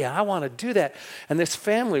free. I want to do that. And this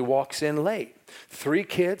family walks in late. 3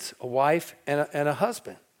 kids, a wife, and a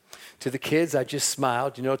husband. To the kids, I just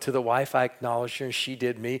smiled. To the wife, I acknowledged her, and she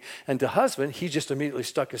did me. And to husband, he just immediately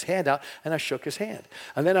stuck his hand out, and I shook his hand.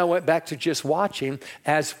 And then I went back to just watching,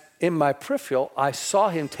 as in my peripheral, I saw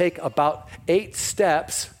him take about 8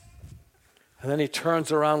 steps. And then he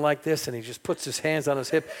turns around like this, and he just puts his hands on his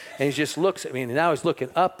hip, and he just looks at me, and now he's looking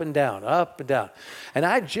up and down, up and down. And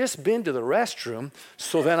I'd just been to the restroom,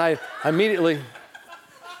 so then I immediately,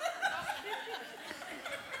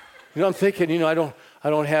 I'm thinking, I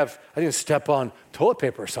didn't step on toilet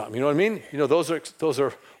paper or something, you know what I mean? Those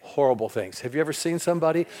are horrible things. Have you ever seen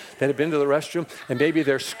somebody that had been to the restroom, and maybe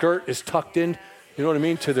their skirt is tucked in, you know what I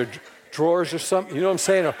mean, to their drawers or something, you know what I'm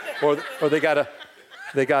saying? Or they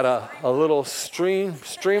got a little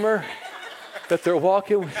streamer that they're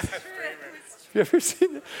walking with. You ever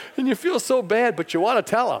seen that? And you feel so bad, but you want to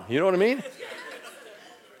tell them. You know what I mean?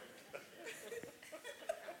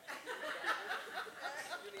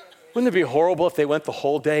 Wouldn't it be horrible if they went the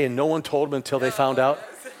whole day and no one told them until they found out?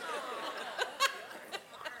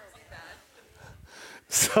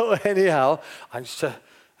 So anyhow, and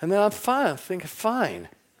then I'm fine. I'm thinking, fine.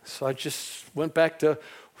 So I just went back to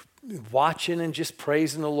watching and just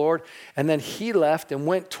praising the Lord. And then he left and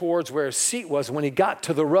went towards where his seat was. And when he got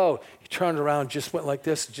to the row, he turned around, just went like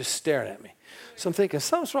this, just staring at me. So I'm thinking,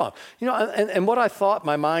 something's wrong. And what I thought,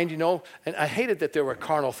 my mind, and I hated that there were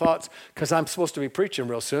carnal thoughts because I'm supposed to be preaching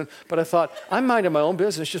real soon. But I thought, I'm minding my own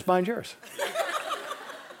business, just mind yours.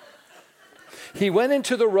 He went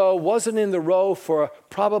into the row, wasn't in the row for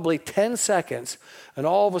probably 10 seconds, and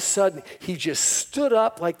all of a sudden, he just stood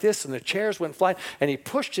up like this, and the chairs went flying, and he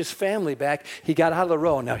pushed his family back. He got out of the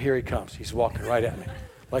row, and now here he comes. He's walking right at me,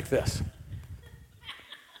 like this.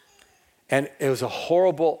 And it was a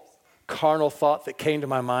horrible, carnal thought that came to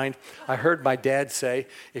my mind. I heard my dad say,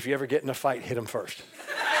 if you ever get in a fight, hit him first.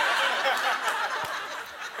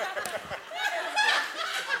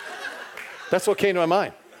 That's what came to my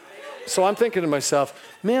mind. So I'm thinking to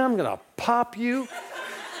myself, man, I'm going to pop you.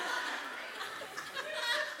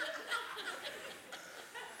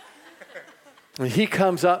 And he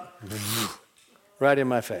comes up right in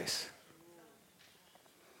my face.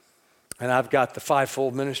 And I've got the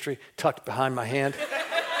fivefold ministry tucked behind my hand,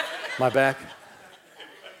 my back.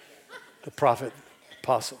 The prophet,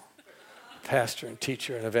 apostle, pastor, and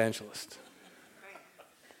teacher, and evangelist.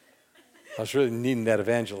 I was really needing that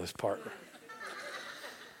evangelist part.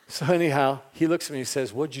 So anyhow, he looks at me and he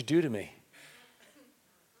says, what'd you do to me?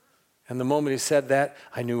 And the moment he said that,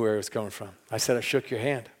 I knew where it was coming from. I said, I shook your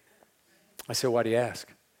hand. I said, why do you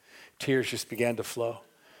ask? Tears just began to flow.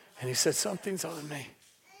 And he said, something's on me.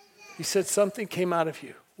 He said, something came out of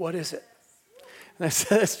you. What is it? And I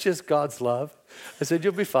said, it's just God's love. I said,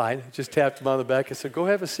 you'll be fine. I just tapped him on the back. I said, go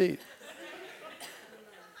have a seat.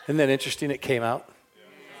 Isn't that interesting? It came out.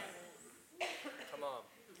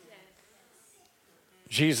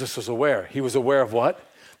 Jesus was aware. He was aware of what?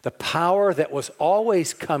 The power that was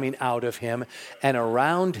always coming out of him and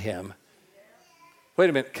around him. Wait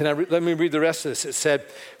a minute. Let me read the rest of this. It said,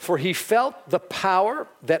 for he felt the power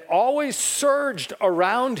that always surged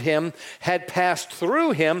around him had passed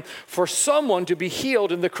through him for someone to be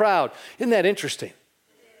healed in the crowd. Isn't that interesting?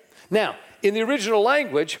 Now, in the original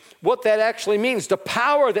language, what that actually means, the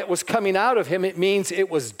power that was coming out of him, it means it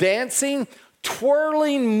was dancing,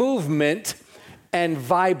 twirling movement, and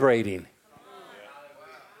vibrating.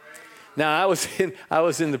 Now, I was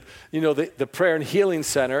in the prayer and healing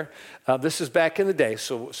center. This is back in the day.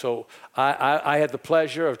 So I had the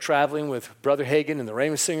pleasure of traveling with Brother Hagin and the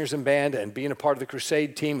Raymond Singers and Band and being a part of the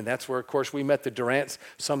Crusade team. And that's where, of course, we met the Durants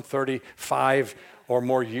some 35 or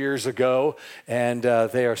more years ago, and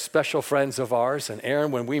they are special friends of ours. And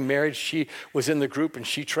Erin, when we married, she was in the group, and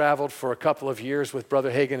she traveled for a couple of years with Brother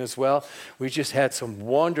Hagin as well. We just had some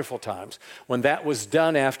wonderful times. When that was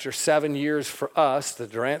done after 7 years for us, the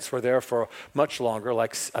Durants were there for much longer,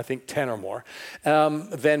 like I think 10 or more,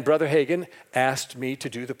 then Brother Hagin asked me to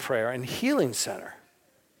do the prayer and healing center.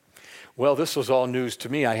 Well, this was all news to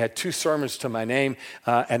me. I had 2 sermons to my name,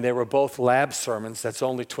 and they were both lab sermons. That's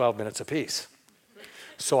only 12 minutes apiece.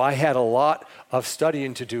 So I had a lot of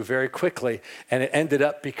studying to do very quickly, and it ended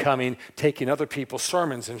up becoming taking other people's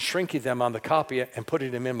sermons and shrinking them on the copy and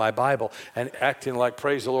putting them in my Bible and acting like,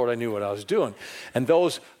 praise the Lord, I knew what I was doing. And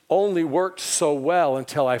those only worked so well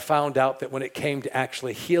until I found out that when it came to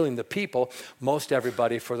actually healing the people, most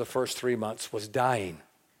everybody for the first 3 months was dying.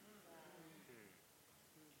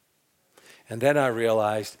 And then I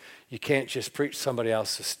realized you can't just preach somebody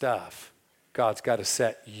else's stuff. God's got to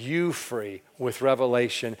set you free with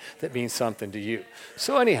revelation that means something to you.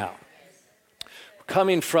 So anyhow,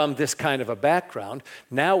 coming from this kind of a background,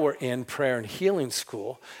 now we're in prayer and healing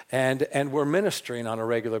school, and we're ministering on a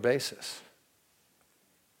regular basis.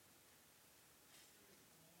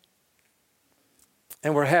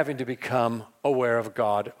 And we're having to become aware of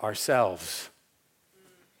God ourselves.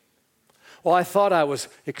 Well, I thought I was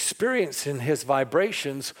experiencing his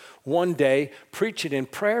vibrations one day preaching in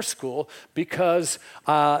prayer school because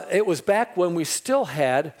it was back when we still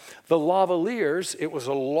had the lavaliers. It was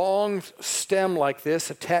a long stem like this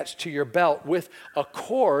attached to your belt with a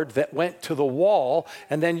cord that went to the wall,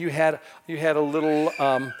 and then you had a little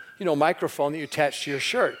microphone that you attached to your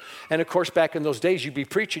shirt. And of course, back in those days, you'd be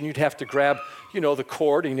preaching, you'd have to grab the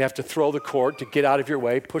cord, and you have to throw the cord to get out of your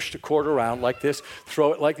way, push the cord around like this,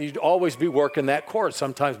 throw it like you'd always be working that cord,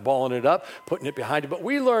 sometimes balling it up, putting it behind you. But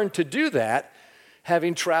we learned to do that,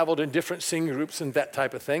 having traveled in different singing groups and that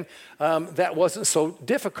type of thing. That wasn't so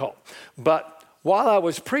difficult. But while I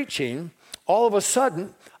was preaching, all of a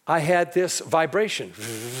sudden, I had this vibration.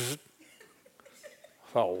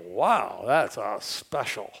 Oh, wow, that's a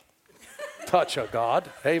special touch of God.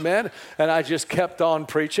 Amen. And I just kept on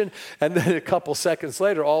preaching. And then a couple seconds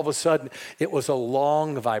later, all of a sudden, it was a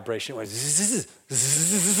long vibration. It went zzz,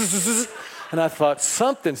 zzz. And I thought,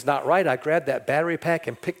 something's not right. I grabbed that battery pack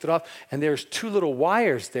and picked it off. And there's 2 little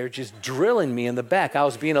wires there just drilling me in the back. I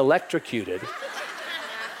was being electrocuted.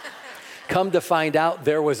 Come to find out,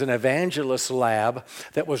 there was an evangelist lab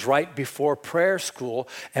that was right before prayer school,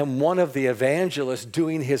 and one of the evangelists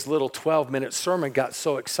doing his little 12-minute sermon got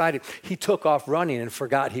so excited, he took off running and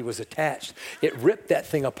forgot he was attached. It ripped that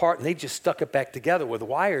thing apart, and they just stuck it back together with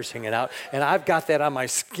wires hanging out, and I've got that on my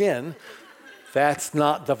skin. That's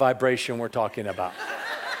not the vibration we're talking about.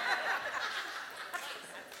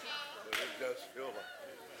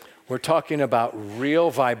 We're talking about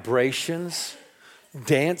real vibrations,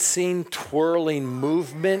 dancing, twirling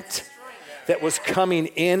movement that was coming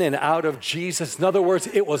in and out of Jesus. In other words,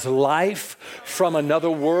 it was life from another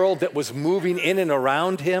world that was moving in and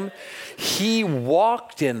around him. He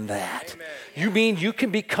walked in that. Amen. You mean you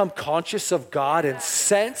can become conscious of God and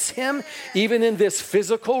sense him even in this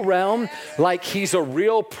physical realm like he's a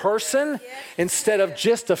real person instead of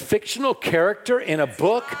just a fictional character in a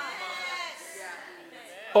book?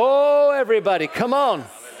 Oh, everybody, come on.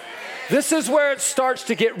 This is where it starts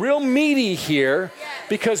to get real meaty here,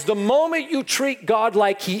 because the moment you treat God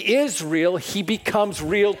like he is real, he becomes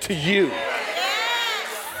real to you.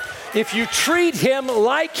 If you treat him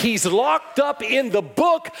like he's locked up in the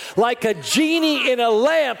book, like a genie in a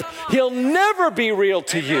lamp, he'll never be real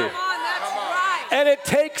to you. And it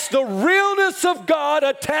takes the realness of God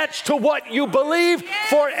attached to what you believe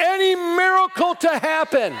for any miracle to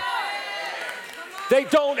happen. They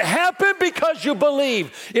don't happen because you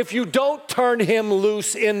believe if you don't turn him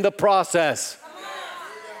loose in the process.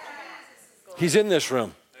 He's in this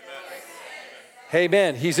room.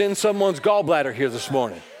 Amen. He's in someone's gallbladder here this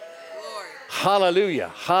morning.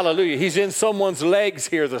 Hallelujah. Hallelujah. He's in someone's legs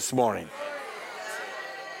here this morning.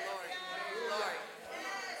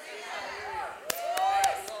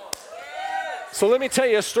 So let me tell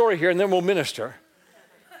you a story here, and then we'll minister.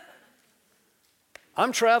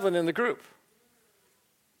 I'm traveling in the group.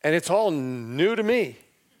 And it's all new to me.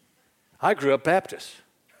 I grew up Baptist.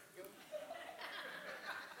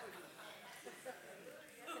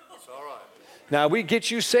 It's all right. Now, we get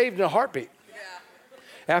you saved in a heartbeat.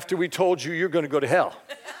 Yeah. After we told you you're going to go to hell.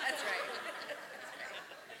 That's right.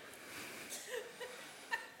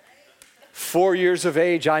 4 years of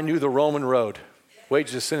age, I knew the Roman road.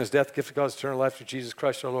 Wages of sin is death, gift of God is eternal life through Jesus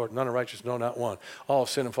Christ our Lord. None are righteous, no, not one. All have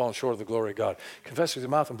sinned and fallen short of the glory of God. Confess with your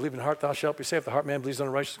mouth and believe in your heart, thou shalt be saved. The heart man believes on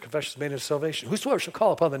the righteous, confession is made unto salvation. Whosoever shall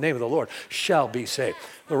call upon the name of the Lord shall be saved.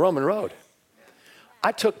 The Roman road.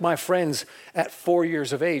 I took my friends at 4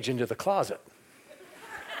 years of age into the closet.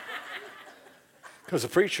 Because the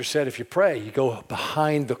preacher said if you pray, you go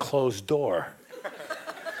behind the closed door.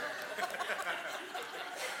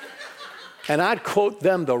 And I'd quote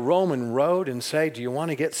them the Roman road and say, do you want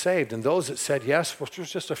to get saved? And those that said yes, which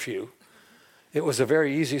was just a few, it was a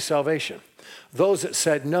very easy salvation. Those that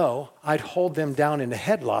said no, I'd hold them down in a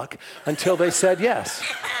headlock until they said yes.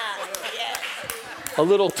 A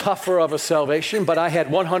little tougher of a salvation, but I had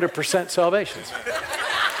 100% salvations.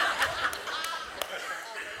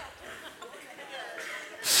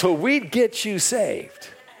 So we'd get you saved.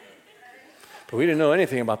 But we didn't know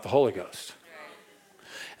anything about the Holy Ghost.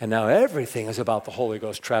 And now everything is about the Holy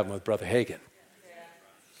Ghost traveling with Brother Hagin.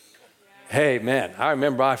 Hey, man, I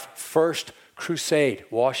remember my first crusade,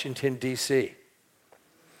 Washington, D.C.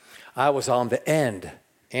 I was on the end.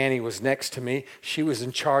 Annie was next to me. She was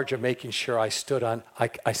in charge of making sure I stayed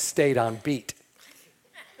on beat.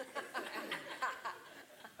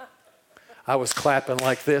 I was clapping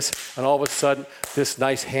like this, and all of a sudden, this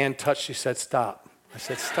nice hand touch. She said, stop. I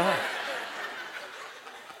said, stop.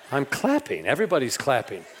 I'm clapping. Everybody's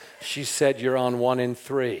clapping. She said, you're on 1 and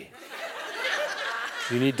 3.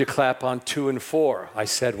 You need to clap on 2 and 4. I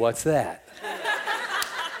said, what's that?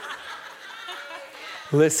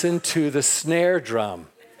 Listen to the snare drum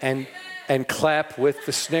and clap with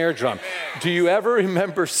the snare drum. Do you ever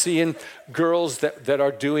remember seeing girls that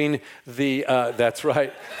are doing the, that's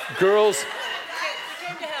right, girls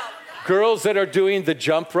that are doing the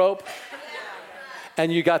jump rope?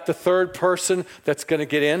 And you got the third person that's going to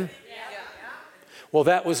get in? Well,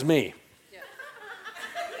 that was me.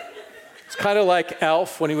 It's kind of like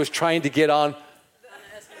Alf when he was trying to get on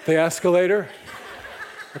the escalator.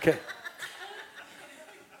 Okay.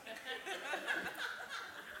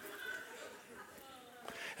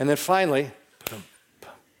 And then finally,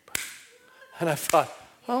 and I thought,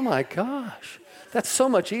 oh my gosh, that's so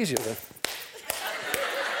much easier than...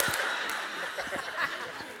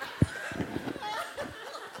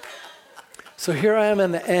 So here I am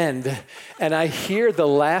in the end, and I hear the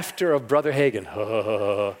laughter of Brother Hagin.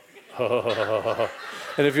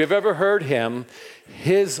 And if you've ever heard him,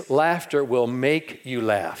 his laughter will make you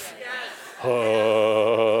laugh.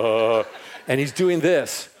 And he's doing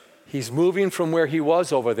this. He's moving from where he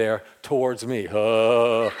was over there towards me.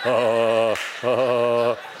 And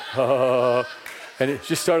he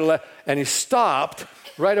just started laughing, and he stopped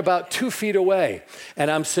right about 2 feet away.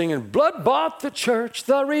 And I'm singing, blood bought the church,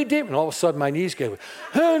 the redeemed. And all of a sudden my knees gave way.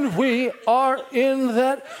 And we are in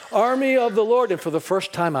that army of the Lord. And for the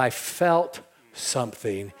first time I felt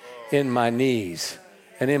something in my knees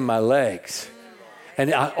and in my legs.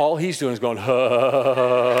 And all he's doing is going, And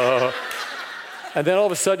then all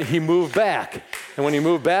of a sudden he moved back. And when he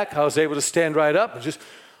moved back, I was able to stand right up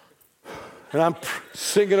and I'm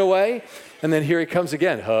singing away. And then here he comes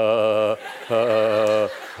again.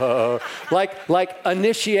 Like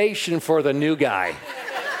initiation for the new guy.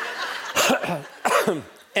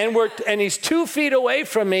 and he's 2 feet away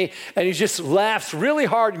from me, and he just laughs really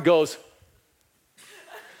hard and goes.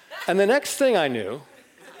 And the next thing I knew,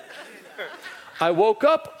 I woke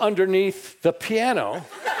up underneath the piano,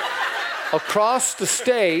 across the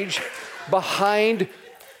stage, behind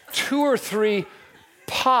 2 or 3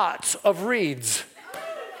 pots of reeds.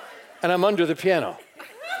 And I'm under the piano.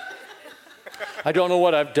 I don't know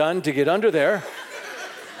what I've done to get under there,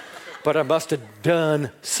 but I must have done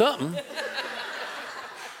something.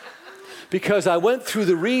 Because I went through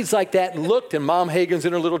the reeds like that and looked, and Mom Hagen's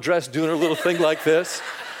in her little dress doing her little thing like this.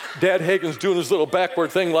 Dad Hagen's doing his little backward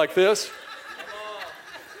thing like this.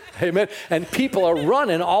 Amen. And people are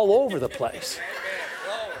running all over the place.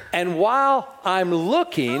 And while I'm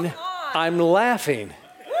looking, I'm laughing.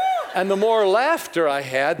 And the more laughter I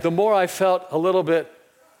had, the more I felt a little bit,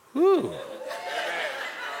 whoo.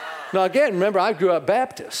 Now again, remember, I grew up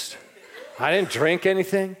Baptist. I didn't drink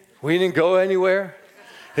anything. We didn't go anywhere.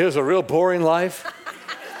 It was a real boring life.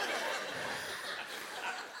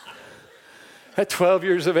 At 12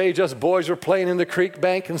 years of age, us boys were playing in the creek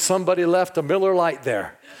bank, and somebody left a Miller Lite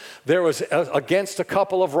there. There was against a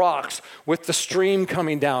couple of rocks with the stream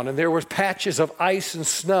coming down, and there were patches of ice and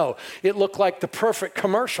snow. It looked like the perfect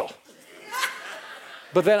commercial.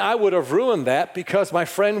 But then I would have ruined that because my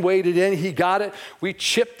friend waded in, he got it, we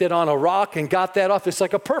chipped it on a rock and got that off. It's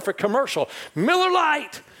like a perfect commercial. Miller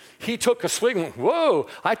Lite. He took a swig and went, whoa.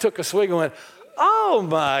 I took a swig and went, oh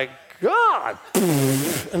my God,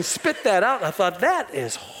 and spit that out. I thought, that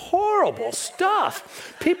is horrible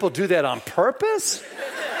stuff. People do that on purpose.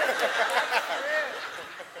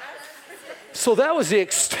 So that was the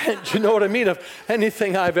extent, you know what I mean, of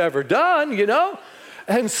anything I've ever done, you know?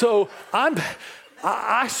 And so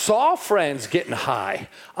I saw friends getting high.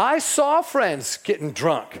 I saw friends getting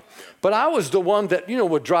drunk. But I was the one that,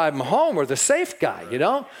 would drive them home, or the safe guy,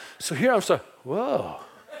 So here I'm so, whoa.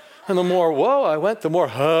 And the more whoa I went, the more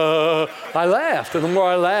I laughed. And the more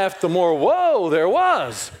I laughed, the more whoa there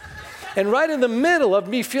was. And right in the middle of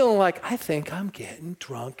me feeling like, I think I'm getting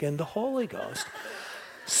drunk in the Holy Ghost,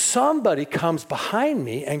 somebody comes behind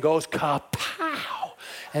me and goes, kapow,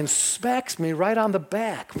 and smacks me right on the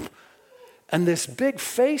back. And this big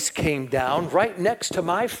face came down right next to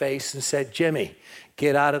my face and said, Jimmy,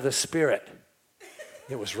 get out of the spirit.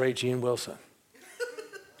 It was Regine Wilson.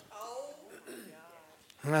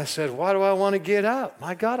 And I said, why do I want to get out?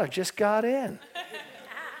 My God, I just got in.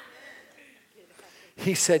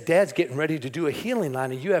 He said, Dad's getting ready to do a healing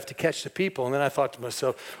line, and you have to catch the people. And then I thought to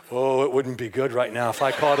myself, oh, it wouldn't be good right now if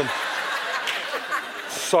I caught him.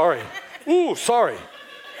 Sorry. Ooh, sorry.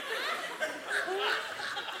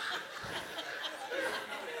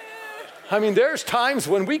 I mean, there's times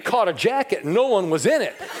when we caught a jacket and no one was in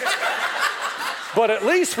it. But at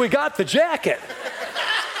least we got the jacket.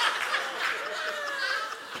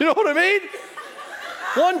 You know what I mean?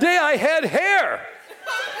 One day I had hair.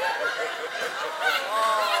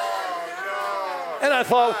 And I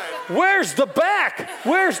thought, where's the back?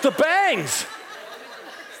 Where's the bangs?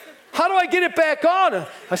 How do I get it back on?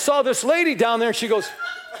 I saw this lady down there and she goes,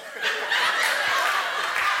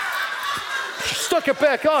 she stuck it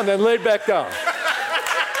back on, then laid back down.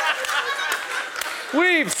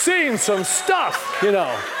 We've seen some stuff,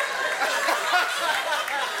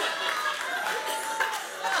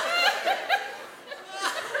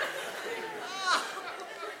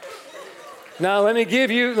 Now, let me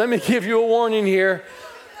give you a warning here.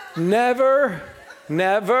 Never,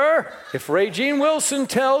 if Regine Wilson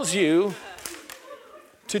tells you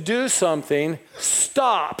to do something,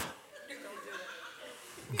 stop.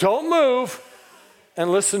 Don't move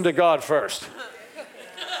and listen to God first.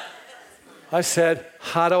 I said,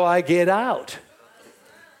 how do I get out?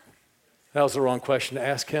 That was the wrong question to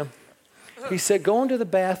ask him. He said, go into the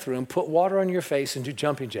bathroom, put water on your face, and do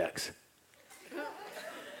jumping jacks.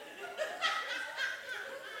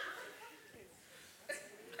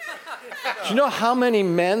 Do you know how many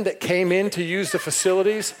men that came in to use the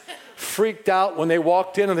facilities freaked out when they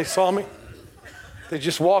walked in and they saw me? They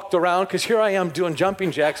just walked around, because here I am doing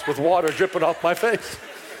jumping jacks with water dripping off my face.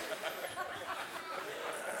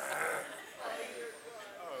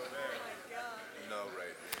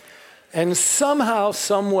 And somehow,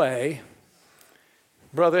 some way,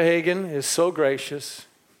 Brother Hagin is so gracious.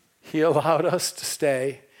 He allowed us to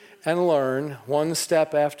stay and learn one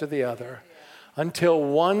step after the other until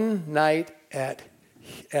one night at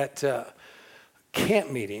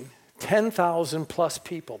camp meeting, 10,000 plus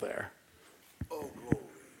people there.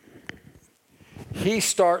 He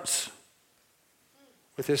starts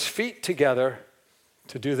with his feet together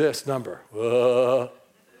to do this number.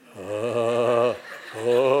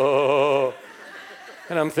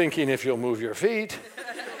 And I'm thinking, if you'll move your feet,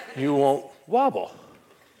 you won't wobble.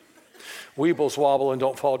 Weebles wobble and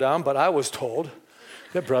don't fall down, but I was told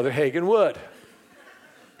that Brother Hagin would.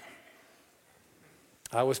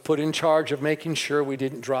 I was put in charge of making sure we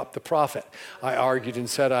didn't drop the prophet. I argued and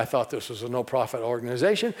said I thought this was a no-profit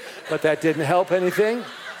organization, but that didn't help anything.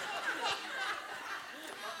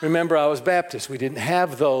 Remember, I was Baptist. We didn't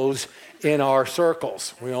have those in our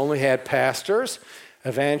circles. We only had pastors,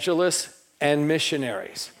 evangelists, and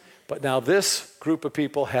missionaries. But now this group of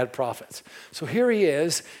people had prophets. So here he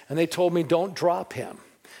is, and they told me don't drop him.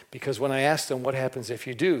 Because when I asked them what happens if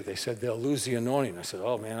you do, they said they'll lose the anointing. I said,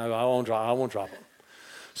 oh man, I won't drop him.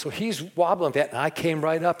 So he's wobbling that, and I came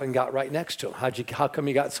right up and got right next to him. How come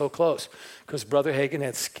he got so close? Because Brother Hagin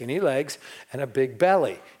had skinny legs and a big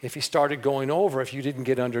belly. If he started going over, if you didn't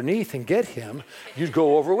get underneath and get him, you'd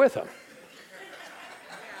go over with him.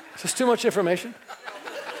 Is this too much information?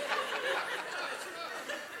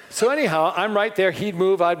 So anyhow, I'm right there. He'd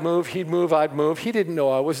move, I'd move, he'd move, I'd move. He didn't know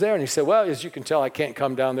I was there. And he said, well, as you can tell, I can't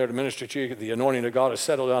come down there to minister to you. The anointing of God has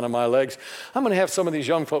settled down on my legs. I'm going to have some of these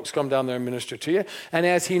young folks come down there and minister to you. And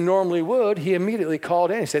as he normally would, he immediately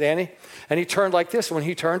called in. He said, Annie. And he turned like this. When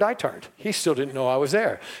he turned, I turned. He still didn't know I was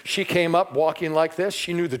there. She came up walking like this.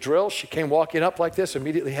 She knew the drill. She came walking up like this,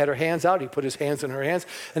 immediately had her hands out. He put his hands in her hands.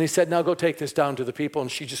 And he said, now go take this down to the people.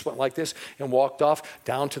 And she just went like this and walked off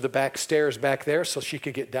down to the back stairs back there so she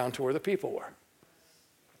could get down to where the people were.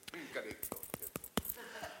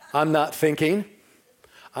 I'm not thinking.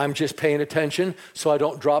 I'm just paying attention so I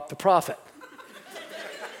don't drop the prophet.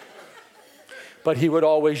 But he would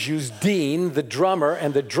always use Dean, the drummer,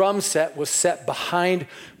 and the drum set was set behind,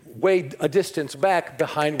 way a distance back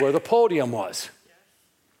behind where the podium was.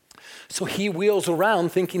 So he wheels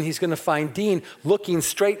around thinking he's going to find Dean looking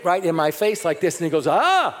straight right in my face like this, and he goes,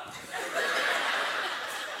 ah!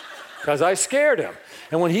 Because I scared him.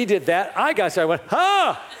 And when he did that, I went,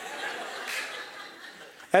 ah!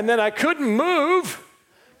 And then I couldn't move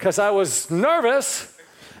because I was nervous.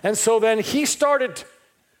 And so then he started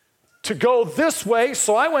to go this way,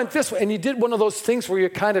 so I went this way. And he did one of those things where you're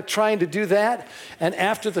kind of trying to do that. And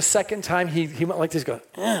after the second time, he went like this, going,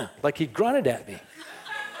 like he grunted at me.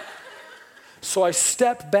 So I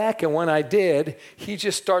stepped back, and when I did, he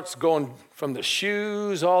just starts going from the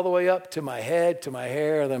shoes all the way up to my head, to my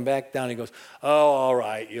hair, then back down. He goes, oh, all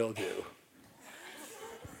right, you'll do.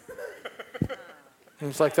 And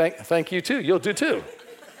it's like, thank you too, you'll do too.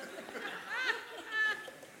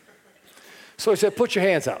 So he said, put your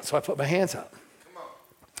hands out. So I put my hands out.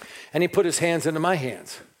 And he put his hands into my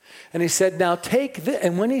hands. And he said, now take this.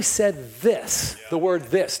 And when he said this, the word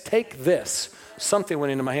this, take this, something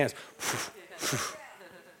went into my hands.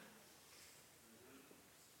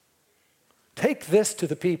 Take this to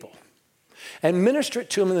the people and minister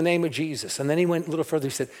it to them in the name of Jesus. And then he went a little further.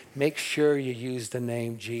 He said, make sure you use the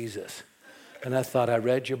name Jesus. And I thought, I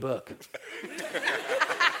read your book.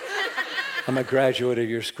 I'm a graduate of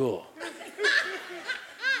your school.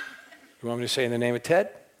 You want me to say in the name of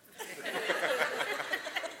Ted?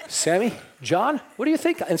 Sammy? John? What do you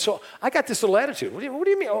think? And so I got this little attitude. What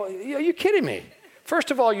do you mean? Oh, are you kidding me?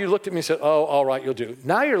 First of all, you looked at me and said, oh, all right, you'll do.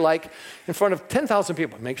 Now you're like in front of 10,000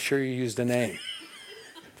 people. Make sure you use the name.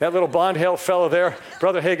 That little blonde-haired fellow there,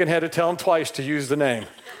 Brother Hagin had to tell him twice to use the name.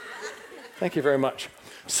 Thank you very much.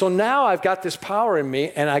 So now I've got this power in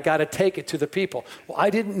me, and I got to take it to the people. Well,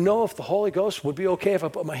 I didn't know if the Holy Ghost would be okay if I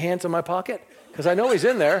put my hands in my pocket, because I know he's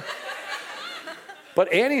in there.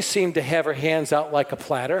 But Annie seemed to have her hands out like a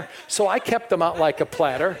platter, so I kept them out like a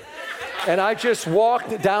platter. And I just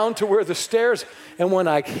walked down to where the stairs, and when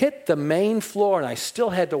I hit the main floor, and I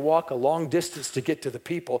still had to walk a long distance to get to the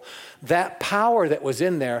people, that power that was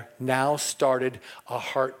in there now started a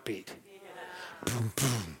heartbeat. Boom,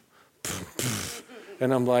 boom, boom, boom.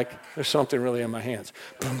 And I'm like, there's something really in my hands.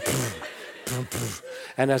 Boom, boom, boom, boom.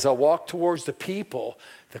 And as I walked towards the people,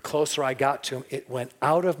 the closer I got to them, it went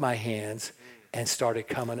out of my hands and started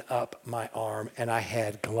coming up my arm, and I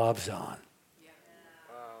had gloves on.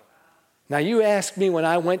 Now, you asked me when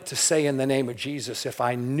I went to say in the name of Jesus if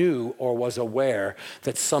I knew or was aware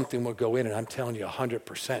that something would go in, and I'm telling you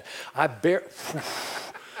 100%. I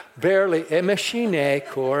barely,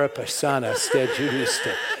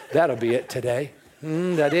 that'll be it today.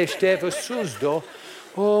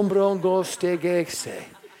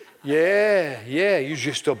 Yeah, you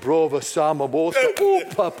just a brova sama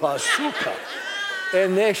bosta, papa suka,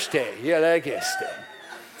 eneste, yelegeste.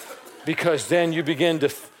 Because then you begin to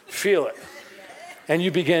feel it, and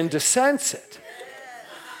you begin to sense it.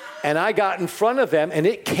 And I got in front of them, and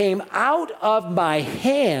it came out of my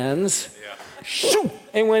hands, shoo,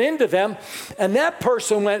 and went into them, and that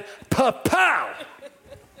person went, pa-pow.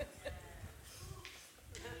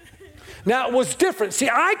 Now, it was different. See,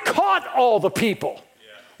 I caught all the people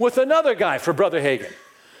with another guy for Brother Hagin.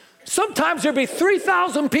 Sometimes there'd be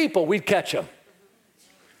 3,000 people, we'd catch them.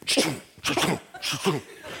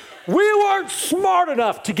 We weren't smart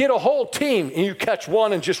enough to get a whole team, and you catch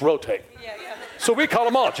one and just rotate. So we call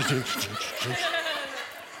them all.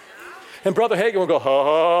 And Brother Hagin would go, ha,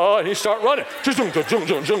 ha, and he'd start running.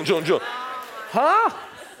 Huh?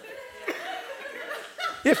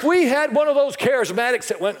 If we had one of those charismatics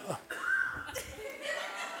that went,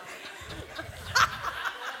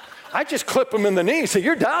 I just clip him in the knee and say,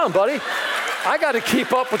 you're down, buddy. I got to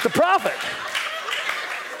keep up with the prophet.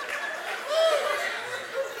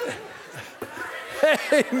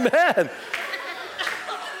 Amen.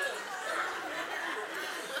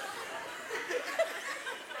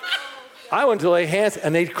 I went to lay hands,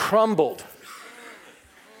 and they crumbled.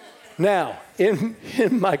 Now, in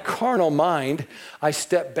my carnal mind, I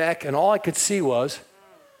stepped back, and all I could see was,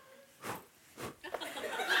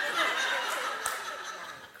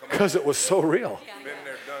 because it was so real. Been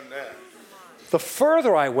there, done that. The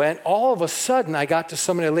further I went, all of a sudden, I got to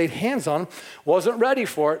somebody I laid hands on, wasn't ready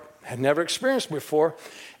for it, had never experienced it before,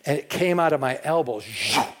 and it came out of my elbows,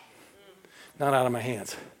 not out of my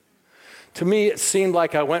hands. To me, it seemed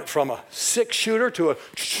like I went from a 6-shooter to a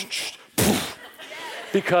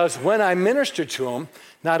because when I ministered to them,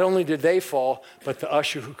 not only did they fall, but the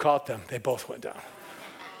usher who caught them, they both went down.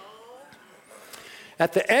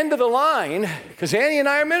 At the end of the line, because Annie and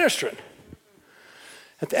I are ministering,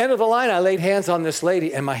 at the end of the line, I laid hands on this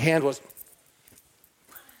lady, and my hand was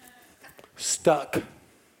stuck.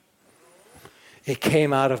 It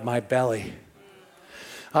came out of my belly.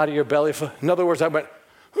 Out of your belly. In other words, I went,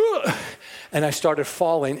 ugh, and I started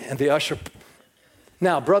falling, and the usher.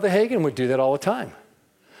 Now, Brother Hagin would do that all the time,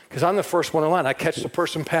 because I'm the first one in line. I catch the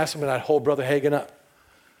person passing, and I'd hold Brother Hagin up.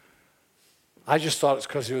 I just thought it's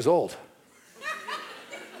because he was old.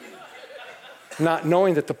 Not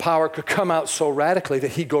knowing that the power could come out so radically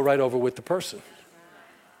that he'd go right over with the person.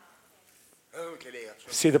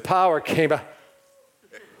 See, the power came out.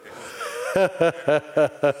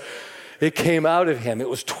 It came out of him. It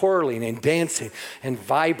was twirling and dancing and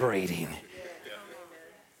vibrating.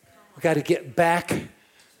 We got to get back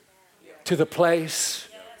to the place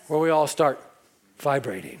where we all start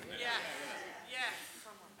vibrating.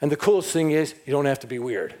 And the coolest thing is, you don't have to be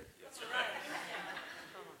weird.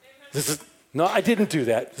 No, I didn't do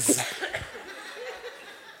that.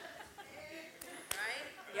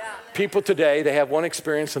 People today, they have one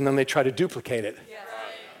experience and then they try to duplicate it.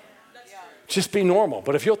 Just be normal.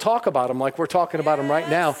 But if you'll talk about them like we're talking about them right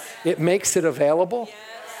now, it makes it available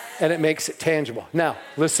and it makes it tangible. Now,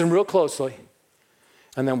 listen real closely,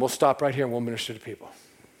 and then we'll stop right here and we'll minister to people.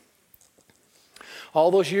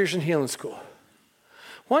 All those years in healing school,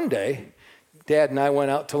 one day, Dad and I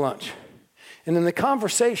went out to lunch. And in the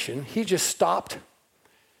conversation, he just stopped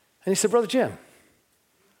and he said, Brother Jim,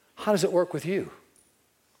 how does it work with you?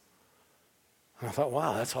 And I thought,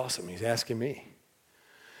 wow, that's awesome. He's asking me.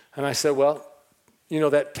 And I said, well, you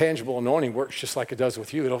know, that tangible anointing works just like it does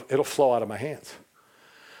with you. It'll flow out of my hands.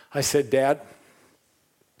 I said, Dad,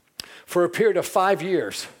 for a period of 5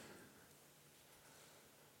 years,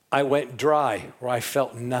 I went dry where I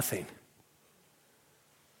felt nothing.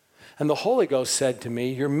 And the Holy Ghost said to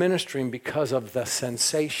me, you're ministering because of the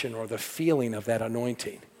sensation or the feeling of that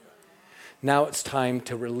anointing. Now it's time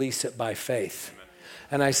to release it by faith.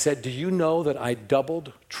 And I said, do you know that I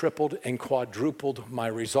doubled, tripled, and quadrupled my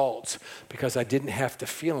results because I didn't have to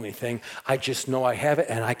feel anything. I just know I have it,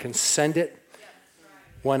 and I can send it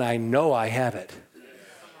when I know I have it.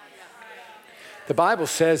 The Bible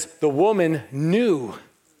says the woman knew.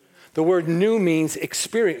 The word knew means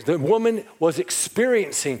experience. The woman was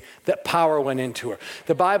experiencing that power went into her.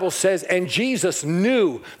 The Bible says, and Jesus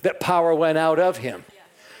knew that power went out of him.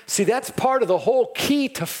 See, that's part of the whole key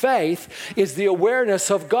to faith is the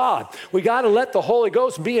awareness of God. We got to let the Holy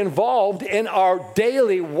Ghost be involved in our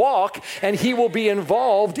daily walk, and he will be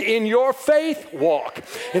involved in your faith walk.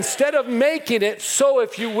 Instead of making it so,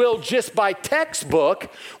 if you will, just by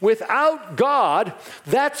textbook, without God,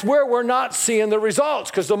 that's where we're not seeing the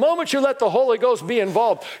results. Because the moment you let the Holy Ghost be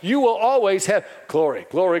involved, you will always have glory,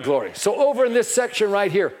 glory, glory. So over in this section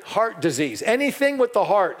right here, heart disease. Anything with the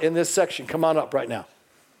heart in this section, come on up right now.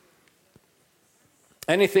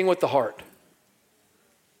 Anything with the heart.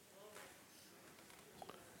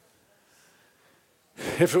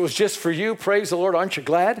 If it was just for you, praise the Lord, aren't you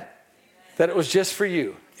glad that it was just for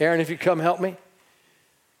you? Aaron, if you come help me.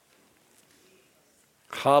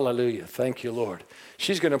 Hallelujah. Thank you, Lord.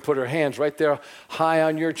 She's going to put her hands right there high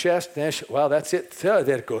on your chest. Well, that's it.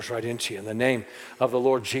 That goes right into you in the name of the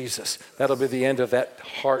Lord Jesus. That'll be the end of that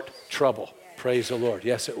heart trouble. Praise the Lord.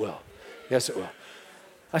 Yes, it will. Yes, it will.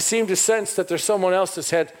 I seem to sense that there's someone else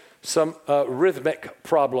that's had some rhythmic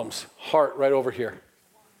problems. Heart right over here.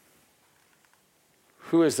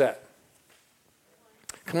 Who is that?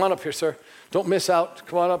 Come on up here, sir. Don't miss out.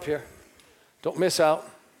 Come on up here. Don't miss out.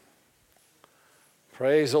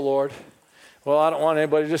 Praise the Lord. Well, I don't want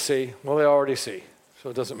anybody to see. Well, they already see,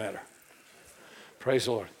 so it doesn't matter. Praise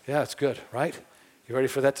the Lord. Yeah, it's good, right? You ready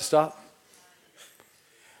for that to stop?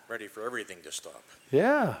 Ready for everything to stop.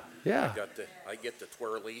 Yeah, yeah. I get the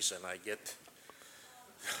twirlies and I get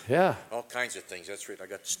all kinds of things. That's what I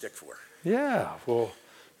got the stick for. Yeah, well,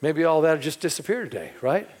 maybe all that will just disappear today,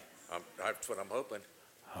 right? That's what I'm hoping.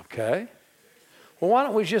 Okay. Well, why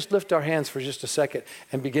don't we just lift our hands for just a second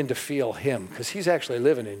and begin to feel him, because he's actually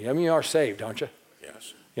living in you. I mean, you are saved, aren't you?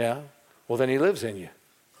 Yes. Yeah? Well, then he lives in you.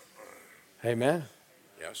 Amen?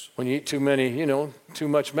 Yes. When you eat too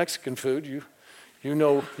much Mexican food, you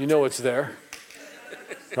know it's there,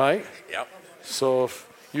 right? Yep. So if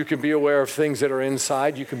you can be aware of things that are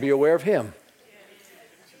inside, you can be aware of him.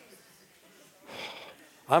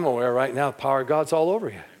 I'm aware right now the power of God's all over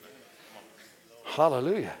you.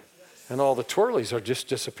 Hallelujah. And all the twirlies are just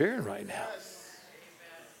disappearing right now.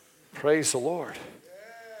 Praise the Lord.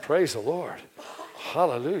 Praise the Lord.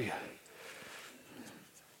 Hallelujah.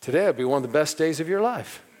 Today will be one of the best days of your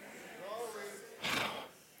life.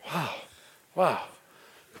 Wow. Wow.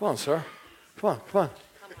 Come on, sir. Come on, come on.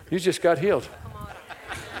 You just got healed.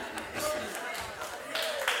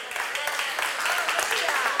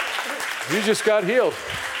 You just got healed.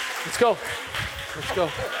 Let's go. Let's go.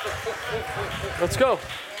 Let's go.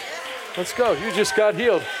 Let's go. You just got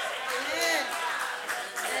healed.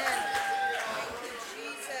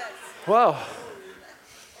 Wow.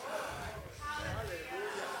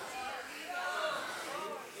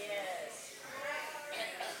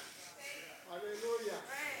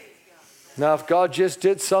 Now, if God just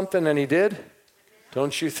did something, and he did,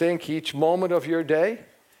 don't you think each moment of your day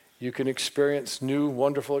you can experience new,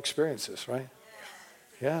 wonderful experiences, right?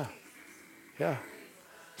 Yeah. Yeah.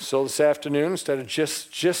 So this afternoon, instead of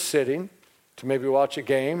just sitting to maybe watch a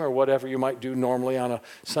game or whatever you might do normally on a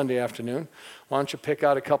Sunday afternoon, why don't you pick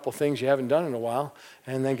out a couple things you haven't done in a while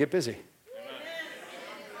and then get busy?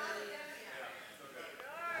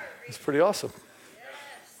 It's pretty awesome.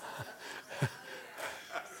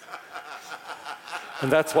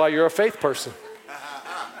 And that's why you're a faith person.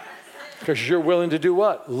 Because you're willing to do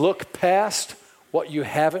what? Look past what you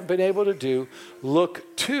haven't been able to do.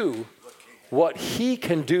 Look to what he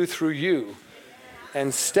can do through you.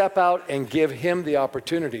 And step out and give him the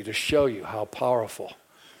opportunity to show you how powerful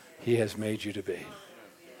he has made you to be.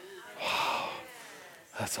 Wow.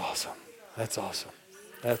 That's awesome. That's awesome.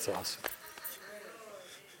 That's awesome.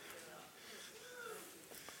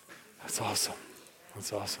 That's awesome.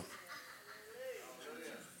 That's awesome.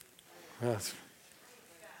 Yes.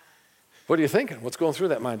 What are you thinking? What's going through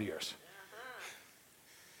that mind of yours?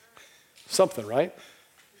 Something, right?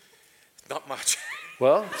 Not much.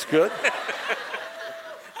 Well, it's good.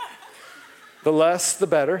 The less, the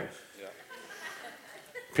better. Yeah.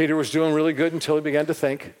 Peter was doing really good until he began to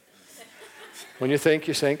think. When you think,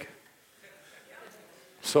 you sink.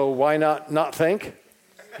 So why not think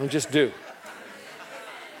and just do?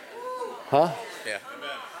 Huh? Yeah.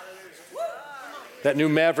 That new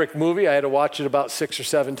Maverick movie, I had to watch it about 6 or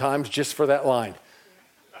 7 times just for that line.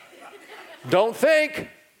 Don't think,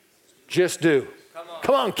 just do.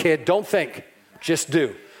 Come on, kid, don't think, just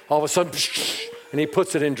do. All of a sudden, and he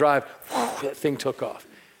puts it in drive, that thing took off.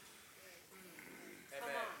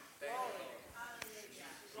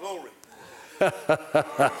 Glory.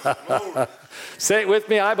 Say it with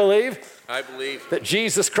me, I believe I believe that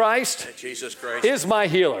Jesus Christ that Jesus Christ is my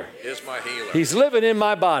healer. is my healer. He's living in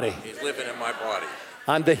my body. He's living in my body.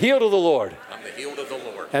 I'm the healed of the Lord. I'm the healed of the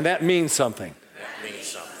Lord. And that means something. That means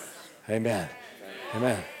something. Amen.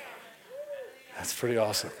 Amen. That's pretty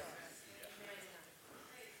awesome.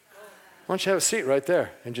 Why don't you have a seat right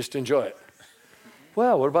there and just enjoy it?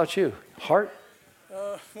 Well, what about you? Heart?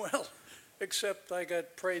 Well, except I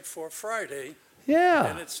got prayed for Friday, Yeah.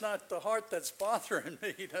 and it's not the heart that's bothering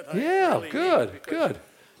me that I Yeah, really good, need, good.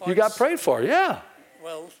 because You got heart's- prayed for, yeah.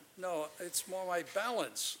 Well, no, it's more my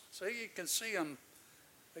balance. So you can see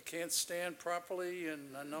I can't stand properly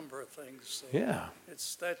and a number of things. So Yeah.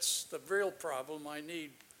 that's the real problem I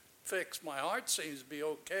need fixed. My heart seems to be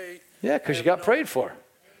okay. Yeah, because you got prayed for.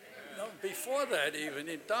 No, before that even,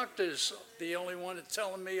 the doctor's the only one that's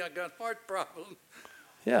telling me I got heart problem.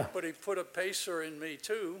 Yeah. But he put a pacer in me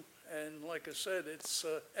too, and like I said, it's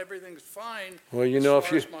everything's fine. Well, you as know,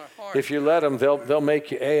 far as my heart. if you let them, they'll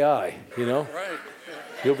make you AI, you know? Right,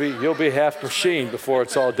 You'll be half machine before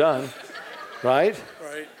it's all done. Right?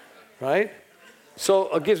 right. Right?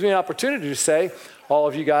 So it gives me an opportunity to say, all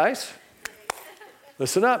of you guys,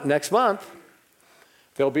 listen up, next month,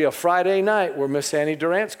 there'll be a Friday night where Miss Annie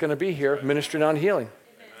Durant's going to be here ministering on healing.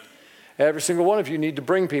 Every single one of you need to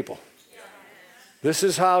bring people. This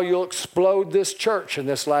is how you'll explode this church in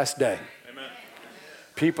this last day. Amen.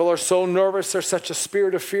 People are so nervous. There's such a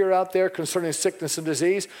spirit of fear out there concerning sickness and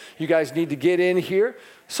disease. You guys need to get in here.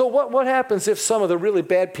 So what happens if some of the really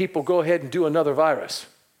bad people go ahead and do another virus?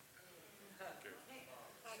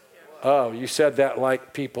 Oh, you said that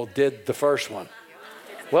like people did the first one.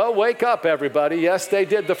 Well, wake up, everybody. Yes, they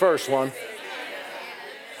did the first one.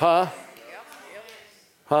 Huh?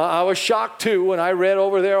 I was shocked, too, when I read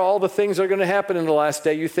over there all the things that are going to happen in the last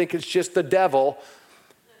day. You think it's just the devil,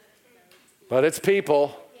 but it's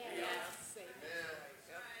people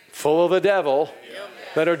full of the devil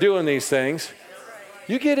that are doing these things.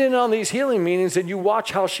 You get in on these healing meetings and you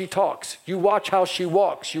watch how she talks. You watch how she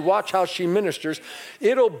walks. You watch how she ministers.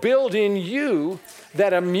 It'll build in you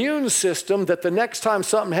that immune system that the next time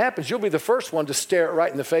something happens, you'll be the first one to stare it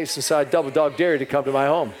right in the face and say, I double dog dare you to come to my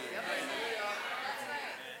home.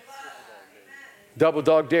 Double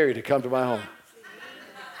dog dare you to come to my home.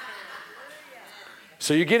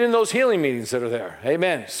 So you get in those healing meetings that are there.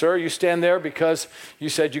 Amen. Sir, you stand there because you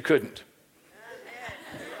said you couldn't.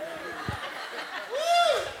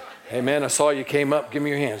 Amen. I saw you came up. Give me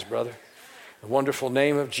your hands, brother. The wonderful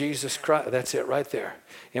name of Jesus Christ. That's it right there.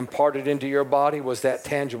 Imparted into your body was that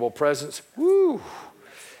tangible presence. Woo.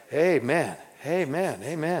 Amen. Amen.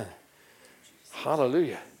 Amen.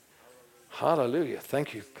 Hallelujah. Hallelujah.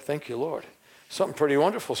 Thank you. Thank you, Lord. Something pretty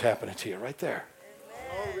wonderful is happening to you right there.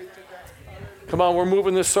 Come on, we're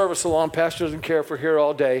moving this service along. Pastor doesn't care if we're here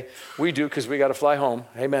all day. We do because we got to fly home.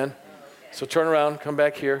 Amen. So turn around, come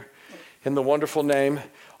back here. In the wonderful name,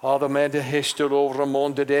 all the men that histed over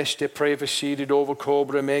Monda deste prevaceded over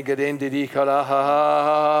Cobra Megadendidi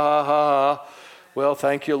Karaha. Well,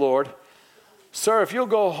 thank you, Lord. Sir, if you'll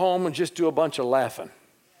go home and just do a bunch of laughing.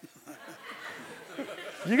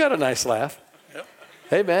 You got a nice laugh. Yep.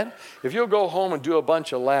 Amen. If you'll go home and do a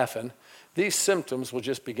bunch of laughing, these symptoms will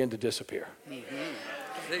just begin to disappear.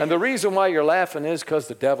 Mm-hmm. And the reason why you're laughing is because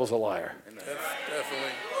the devil's a liar. Definitely.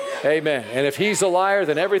 Amen. And if he's a liar,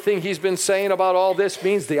 then everything he's been saying about all this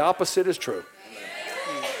means the opposite is true.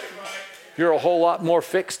 You're a whole lot more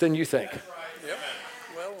fixed than you think. Yep.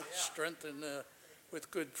 Well, strengthened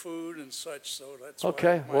with good food and such, so that's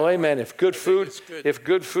okay. Well, amen. If good food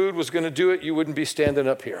was going to do it, you wouldn't be standing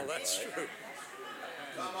up here. Well, that's true.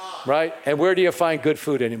 Right? And where do you find good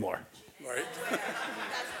food anymore? Right.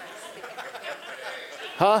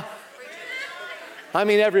 Huh? I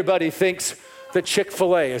mean, everybody thinks that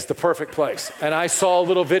Chick-fil-A is the perfect place. And I saw a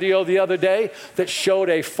little video the other day that showed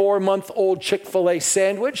a 4-month-old Chick-fil-A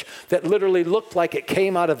sandwich that literally looked like it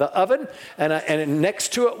came out of the oven. And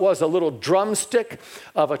next to it was a little drumstick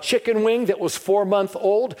of a chicken wing that was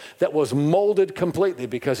 4-month-old that was molded completely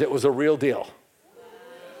because it was a real deal.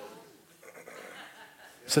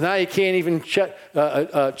 So now you can't even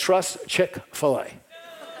trust Chick-fil-A.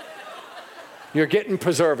 You're getting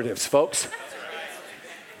preservatives, folks.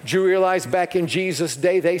 Do you realize back in Jesus'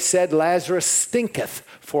 day, they said Lazarus stinketh,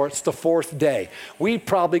 for it's the 4th day. We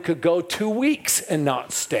probably could go 2 weeks and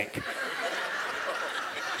not stink.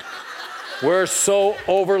 We're so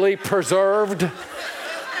overly preserved.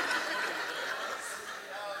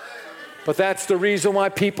 But that's the reason why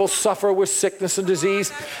people suffer with sickness and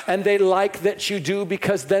disease. And they like that you do,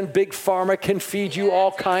 because then Big Pharma can feed you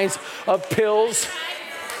all kinds of pills.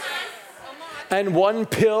 And one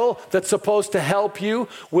pill that's supposed to help you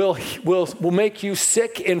will make you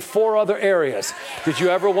sick in 4 other areas. Did you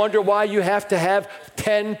ever wonder why you have to have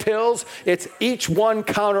 10 pills? It's each one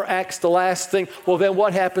counteracts the last thing. Well, then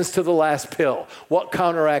what happens to the last pill? What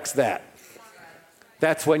counteracts that?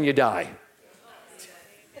 That's when you die.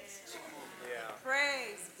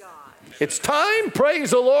 Praise God. It's time,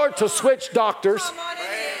 praise the Lord, to switch doctors.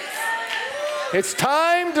 It's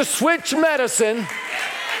time to switch medicine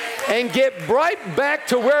and get right back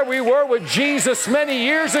to where we were with Jesus many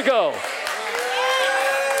years ago.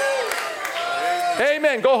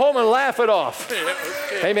 Amen. Go home and laugh it off.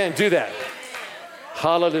 Amen. Do that.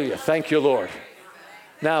 Hallelujah. Thank you, Lord.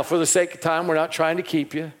 Now, for the sake of time, we're not trying to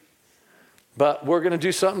keep you, but we're going to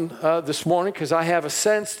do something this morning, because I have a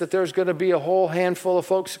sense that there's going to be a whole handful of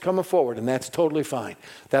folks coming forward, and that's totally fine.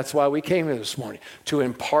 That's why we came here this morning, to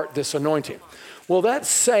impart this anointing. Well, that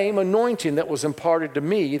same anointing that was imparted to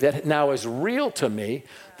me, that now is real to me,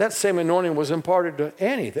 that same anointing was imparted to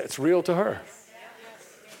Annie, that's real to her.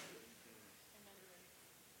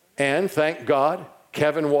 And thank God,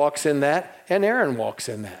 Kevin walks in that, and Aaron walks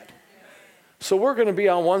in that. So we're going to be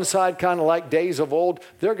on one side, kind of like days of old.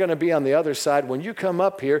 They're going to be on the other side. When you come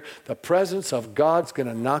up here, the presence of God's going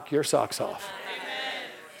to knock your socks off.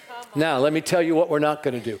 Now, let me tell you what we're not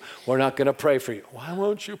going to do. We're not going to pray for you. Why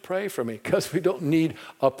won't you pray for me? Because we don't need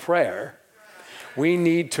a prayer. We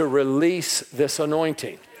need to release this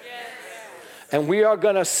anointing. And we are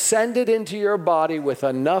going to send it into your body with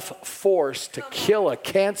enough force to kill a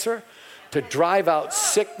cancer, to drive out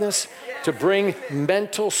sickness, to bring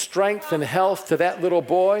mental strength and health to that little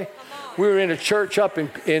boy. We were in a church up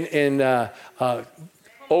in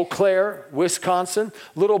Eau Claire, Wisconsin.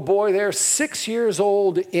 Little boy there, 6 years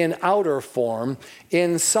old in outer form,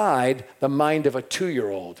 inside the mind of a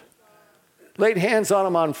 2-year-old. Laid hands on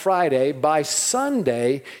him on Friday. By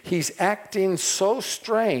Sunday, he's acting so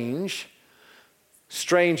strange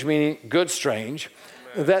meaning good strange,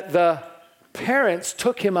 that the parents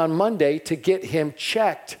took him on Monday to get him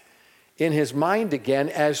checked in his mind again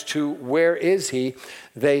as to where is he.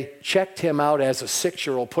 They checked him out as a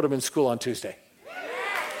 6-year-old, put him in school on Tuesday.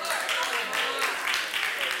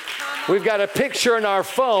 We've got a picture in our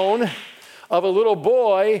phone of a little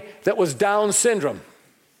boy that was Down syndrome.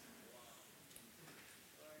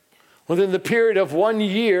 Within the period of 1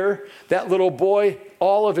 year, that little boy,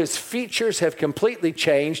 all of his features have completely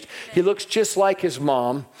changed. He looks just like his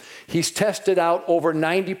mom. He's tested out over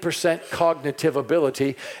 90% cognitive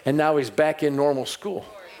ability, and now he's back in normal school.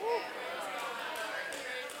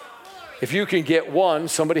 If you can get 1,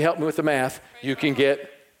 somebody help me with the math, you can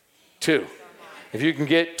get 2. If you can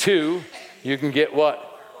get 2, you can get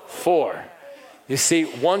what? 4. You see,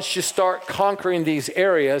 once you start conquering these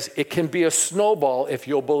areas, it can be a snowball if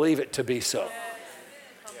you'll believe it to be so.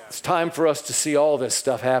 It's time for us to see all this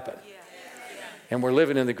stuff happen. And we're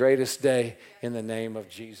living in the greatest day in the name of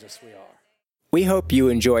Jesus we are. We hope you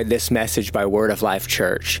enjoyed this message by Word of Life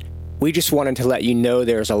Church. We just wanted to let you know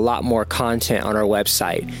there's a lot more content on our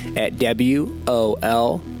website at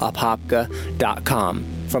wolapopka.com.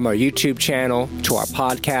 From our YouTube channel, to our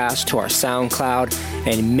podcast, to our SoundCloud,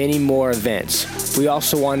 and many more events. We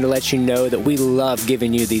also wanted to let you know that we love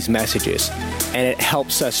giving you these messages. And it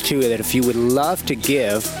helps us too, that if you would love to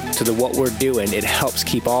give to what we're doing, it helps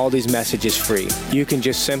keep all these messages free. You can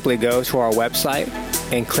just simply go to our website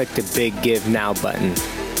and click the big Give Now button.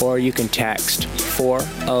 Or you can text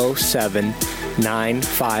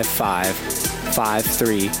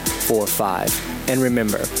 407-955-5345. And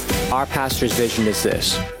remember, our pastor's vision is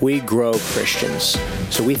this: we grow Christians.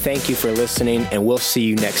 So we thank you for listening, and we'll see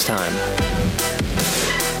you next time.